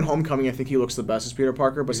Spider-Man Homecoming, I think he looks the best as Peter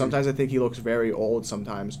Parker, but sometimes I think he looks very old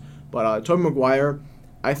sometimes. But Tobey Maguire,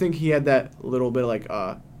 I think he had that little bit of like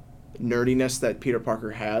nerdiness that Peter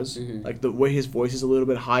Parker has. Like the way his voice is a little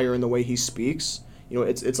bit higher and the way he speaks. You know,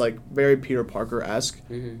 it's like very Peter Parker-esque,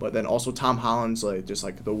 but then also Tom Holland's like just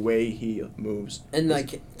like the way he moves. And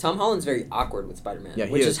like Tom Holland's very awkward with Spider-Man, Yeah,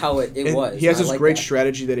 he which is. is how it And was. he has I this like great that.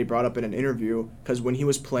 strategy that he brought up in an interview because when he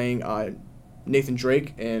was playing Nathan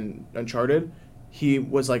Drake in Uncharted, he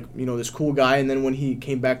was like, you know, this cool guy, and then when he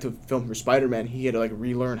came back to film for Spider-Man, he had to like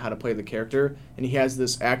relearn how to play the character, and he has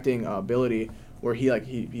this acting ability where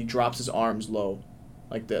he drops his arms low,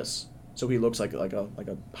 like this, so he looks like a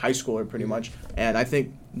high schooler pretty much. And I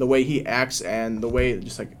think the way he acts and the way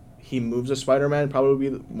just like he moves as Spider-Man probably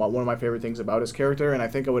would be one of my favorite things about his character, and I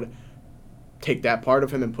think I would take that part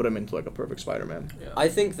of him and put him into like a perfect Spider-Man. Yeah. I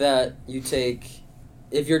think that you take,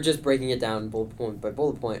 if you're just breaking it down bullet point by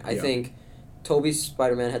bullet point, I think Tobey's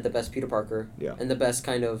Spider-Man had the best Peter Parker and the best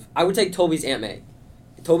kind of. I would take Tobey's Aunt May.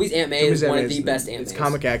 Tobey's Aunt May is one of the best Aunt Mays. It's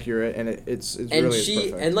comic accurate and it's and really she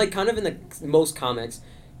perfect. and like kind of in the most comics,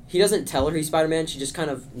 he doesn't tell her he's Spider-Man. She just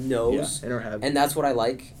kind of knows, in her head. and that's what I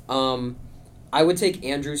like. I would take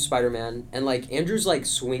Andrew's Spider-Man, and like Andrew's like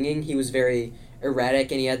swinging, he was very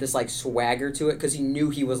erratic and he had this like swagger to it because he knew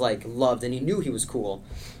he was like loved and he knew he was cool.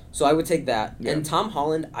 So I would take that. Yeah. And Tom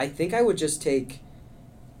Holland, I think I would just take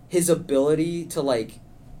his ability to like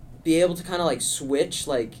be able to kind of like switch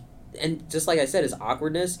like, and just like I said, his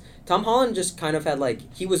awkwardness. Tom Holland just kind of had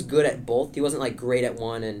like, he was good at both. He wasn't like great at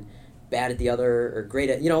one and bad at the other, or great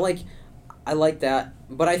at, you know, like I like that.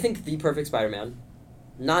 But I think the perfect Spider-Man,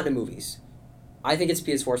 not in the movies. I think it's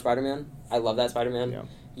PS4 Spider-Man. I love that Spider-Man. Yeah.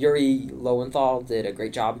 Yuri Lowenthal did a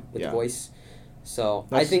great job with the voice. So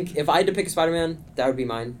I think if I had to pick a Spider-Man, that would be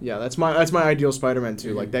mine. Yeah, that's my ideal Spider-Man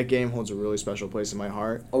too. Like that game holds a really special place in my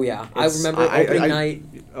heart. Oh yeah, I remember opening night.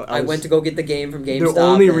 I went to go get the game from GameStop. The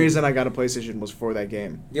only reason I got a PlayStation was for that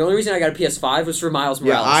game. The only reason I got a PS5 was for Miles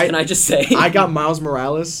Morales. Yeah, can I just say? I got Miles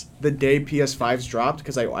Morales the day PS5s dropped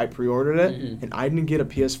because I pre-ordered it, and I didn't get a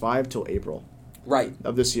PS5 till April. Right.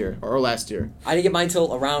 Of this year or last year. I didn't get mine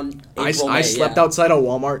till around April. I slept outside of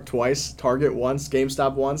Walmart twice, Target once,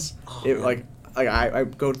 GameStop once. Oh, It man. like like I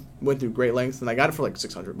went through great lengths and I got it for like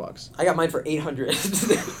 $600. I got mine for 800.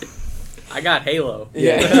 I got Halo.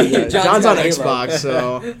 Yeah. John's on got Halo. Xbox,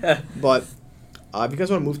 so. But if you guys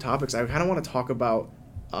want to move topics, I kind of want to talk about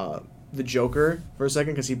the Joker for a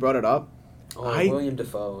second because he brought it up. William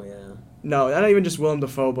Dafoe, yeah. No, not even just Willem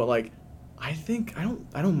Dafoe, but like, I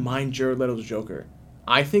don't mind Jared Leto's Joker.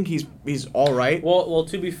 I think he's all right. Well,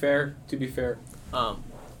 to be fair,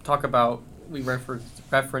 talk about we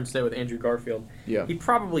referenced it with Andrew Garfield. Yeah. He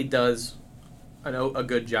probably does a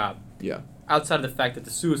good job. Yeah. Outside of the fact that the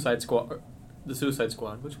Suicide Squad, what's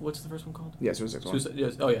the first one called? Yeah, Suicide Squad.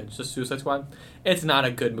 Just Suicide Squad. It's not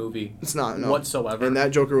a good movie. It's not no. whatsoever. And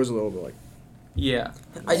that Joker was a little bit like. Yeah.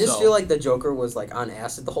 I just feel like the Joker was like on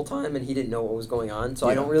acid the whole time and he didn't know what was going on. So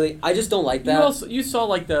Yeah. I just don't like that. You saw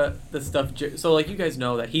like the stuff. So like you guys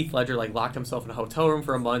know that Heath Ledger like locked himself in a hotel room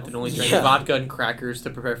for a month and only drank vodka and crackers to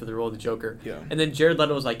prepare for the role of the Joker. Yeah. And then Jared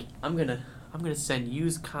Leto was like, I'm gonna send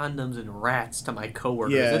used condoms and rats to my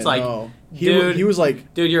coworkers. Yeah. It's like, no. dude, he was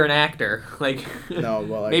like. dude, you're an actor. Like, No,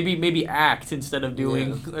 well, like, maybe act instead of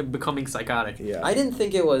becoming psychotic. Yeah. I didn't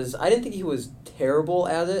think he was terrible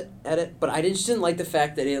at it, but I just didn't like the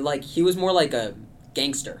fact that he was more like a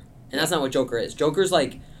gangster. And that's not what Joker is. Joker's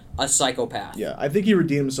like a psychopath. Yeah, I think he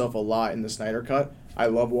redeemed himself a lot in the Snyder Cut. I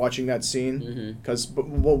love watching that scene because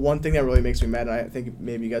one thing that really makes me mad, and I think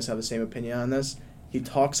maybe you guys have the same opinion on this, he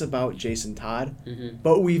talks about Jason Todd,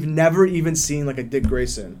 but we've never even seen like a Dick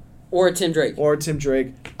Grayson. Or a Tim Drake. One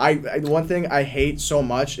thing I hate so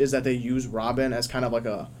much is that they use Robin as kind of like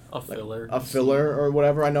a filler or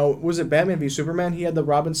whatever. I know, was it Batman v Superman? He had the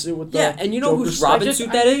Robin suit with the and you know Joker whose suit? Robin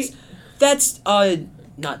suit that is? That's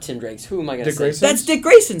not Tim Drake's. Who am I gonna Dick say? Grayson's? That's Dick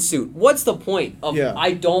Grayson's suit. What's the point of? Yeah.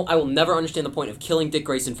 I will never understand the point of killing Dick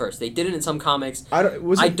Grayson first. They did it in some comics.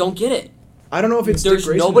 I don't get it. I don't know if it's There's Dick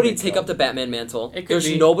Grayson nobody or to take up the Batman mantle. It could There's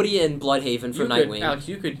be- nobody in Bloodhaven for Nightwing. Alex,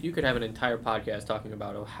 you could have an entire podcast talking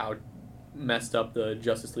about how messed up the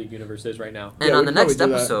Justice League universe is right now. And Yeah, on we the next probably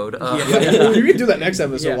do that. episode, Yeah, you can do that next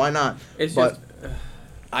episode. Yeah. Why not? It's But just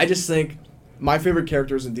I just think my favorite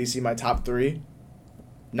characters in DC, my top 3,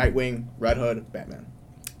 Nightwing, Red Hood, Batman.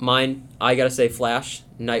 mine, I gotta say Flash,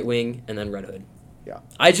 Nightwing, and then Red Hood. Yeah.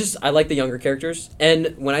 I like the younger characters.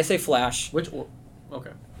 And when I say Flash,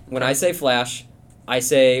 okay. when I say Flash, I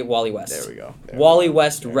say Wally West. There we go. Wally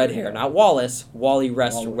West, red hair. Not Wallace, Wally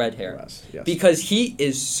West, red hair. West, yes. Because he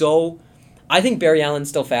is so... I think Barry Allen's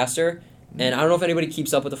still faster, and I don't know if anybody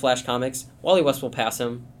keeps up with the Flash comics. Wally West will pass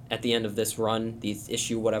him at the end of this run, this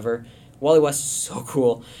issue, whatever. Wally West is so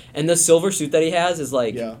cool. And the silver suit that he has is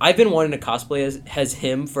like... Yeah. I've been wanting to cosplay as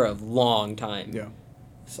him for a long time. Yeah.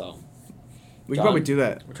 So... We John? can probably do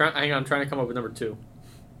that. I'm trying to come up with number 2.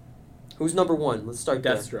 Who's number 1? Let's start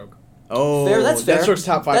there. Deathstroke. Oh, Fair, that's fair. Deathstroke's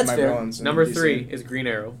top 5 That's of my fair. villains. in Number DC. 3 is Green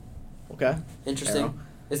Arrow. Okay. Interesting. Arrow.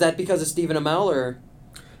 Is that because of Stephen Amell, or...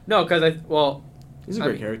 No, because He's a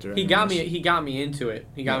great character. He got me into it.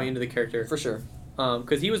 He got me into the character. For sure.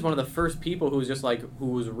 Because he was one of the first people who was just like who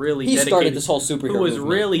was really He dedicated. started this whole superhero Who was movement.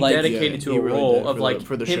 really Like, dedicated Yeah, to he a really role did of for like the-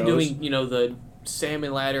 for the him shows. doing the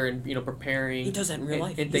salmon ladder and preparing. He does that in real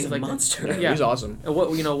life. and He's things a like monster. That. Yeah, Yeah. he's awesome. And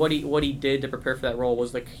what he did to prepare for that role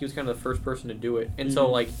was like he was kind of the first person to do it, and so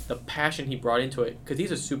like the passion he brought into it because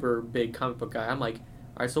he's a super big comic book guy. I'm like,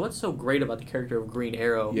 all right, so what's so great about the character of Green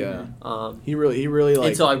Arrow? Yeah. Um, He really like.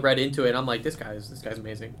 and so I read into it. and I'm like, this guy's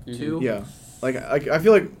amazing. Mhm. 2. Yeah. Like I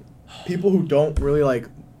feel like people who don't really like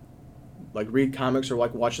read comics or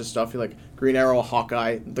like watch this stuff, you're like Green Arrow,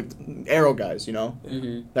 Hawkeye, the Arrow guys, you know?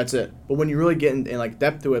 Mm-hmm. That's it. But when you really get in like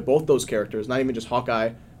depth to it, both those characters, not even just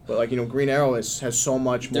Hawkeye, but like, Green Arrow has so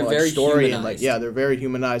much more They're like very story and like humanized. they're very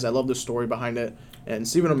humanized. I love the story behind it. And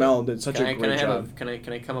Stephen Amell did such a great job. Can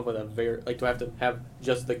I come up with a do I have to have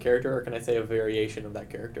just the character or can I say a variation of that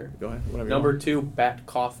character? Go ahead. Whatever. Number 2,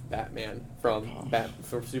 Batcough Batman from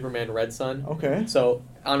Superman Red Sun. Okay. So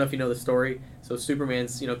I don't know if you know the story. So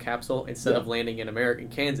Superman's capsule instead of landing in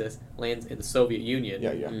Kansas lands in the Soviet Union.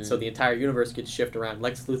 Yeah, yeah. Mm. So the entire universe gets shifted around.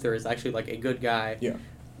 Lex Luthor is actually like a good guy. Yeah.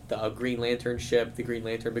 The Green Lantern ship, the Green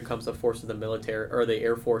Lantern becomes a force of the military or the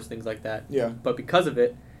Air Force, things like that. Yeah. But because of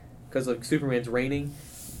like Superman's reigning,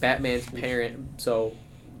 Batman's parent, so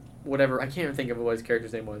whatever, I can't even think of what his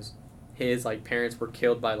character's name was. His like parents were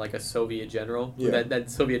killed by like a Soviet general. Yeah.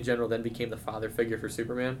 That Soviet general then became the father figure for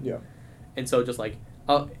Superman. Yeah. And so just like,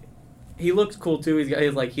 he looks cool too. He's got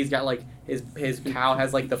his cow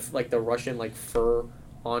has like the Russian like fur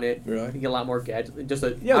on it. Really? You get a lot more gadgets. Just a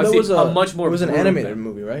Yeah, that obviously was a much more. It was an brutal animated thing.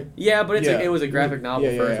 movie, right? Yeah, but Yeah. it was a graphic novel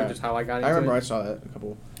Yeah, yeah, first, yeah. which is how I got into I remember it. I saw that a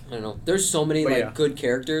couple. I don't know. There's so many But like yeah. good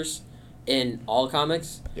characters in all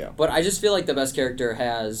comics. Yeah. But I just feel like the best character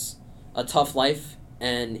has a tough life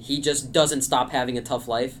and he just doesn't stop having a tough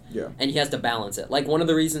life. Yeah. And he has to balance it. Like, one of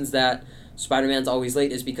the reasons that Spider-Man's always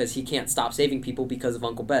late is because he can't stop saving people because of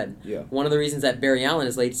Uncle Ben. Yeah. One of the reasons that Barry Allen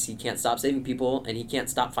is late is he can't stop saving people, and he can't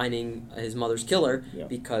stop finding his mother's killer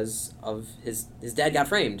because of his dad got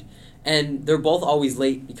framed. And they're both always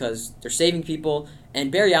late because they're saving people,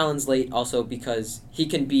 and Barry Allen's late also because he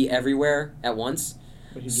can be everywhere at once.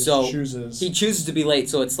 But he just chooses. He chooses to be late,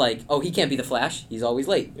 so it's like, oh, he can't be the Flash. He's always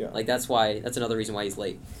late. Yeah. Like, that's another reason why he's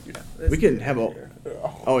late. We can have a...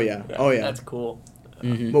 Oh, yeah. Oh, yeah. That's cool.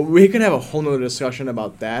 Mm-hmm. But we can have a whole nother discussion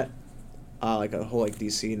about that. Like a whole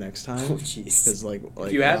DC next time. Oh, jeez. Because like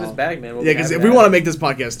if you have his bag, man. Yeah, because if we want to make this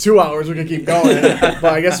podcast 2 hours, we can keep going. But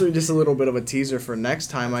I guess we're just a little bit of a teaser for next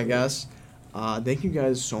time, I guess. Thank you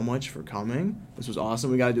guys so much for coming. This was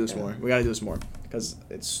awesome. We got to do this more. We got to do this more. Because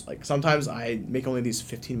it's like sometimes I make only these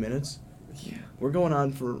 15 minutes. Yeah. We're going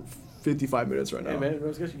on for 55 minutes right now. Hey, man.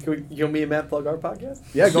 Can me and Matt plug our podcast?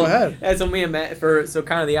 Yeah, go ahead. Yeah, so me and Matt, so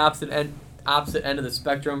kind of the opposite end of the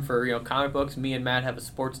spectrum for comic books. Me and Matt have a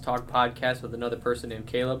sports talk podcast with another person named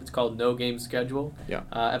Caleb. It's called No Game Schedule. Yeah.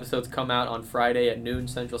 Episodes come out on Friday at noon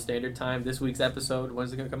Central Standard Time. This week's episode,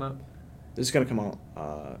 when's it gonna come out? This is gonna come out,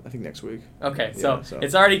 I think next week. Okay, Yeah, so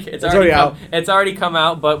it's already out. It's already come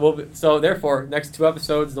out, but therefore next 2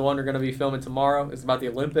 episodes, the one we're gonna be filming tomorrow is about the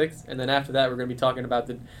Olympics, and then after that we're gonna be talking about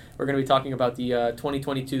the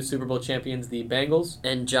 2022 Super Bowl champions, the Bengals,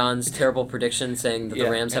 And John's terrible prediction saying that the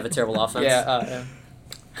Rams have a terrible offense. Yeah.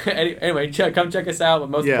 Anyway, come check us out. But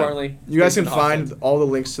most importantly, you guys can find all the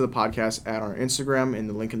links to the podcast at our Instagram and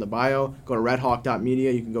the link in the bio. Go to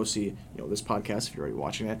redhawk.media. You can go see this podcast if you're already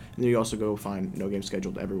watching it, and then you also go find No Game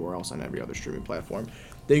Scheduled everywhere else on every other streaming platform.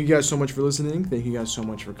 Thank you guys so much for listening. Thank you guys so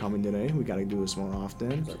much for coming today. We got to do this more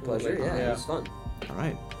often. It's a pleasure. Yeah, it was fun. All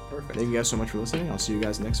right. Perfect. Thank you guys so much for listening. I'll see you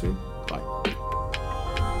guys next week. Bye.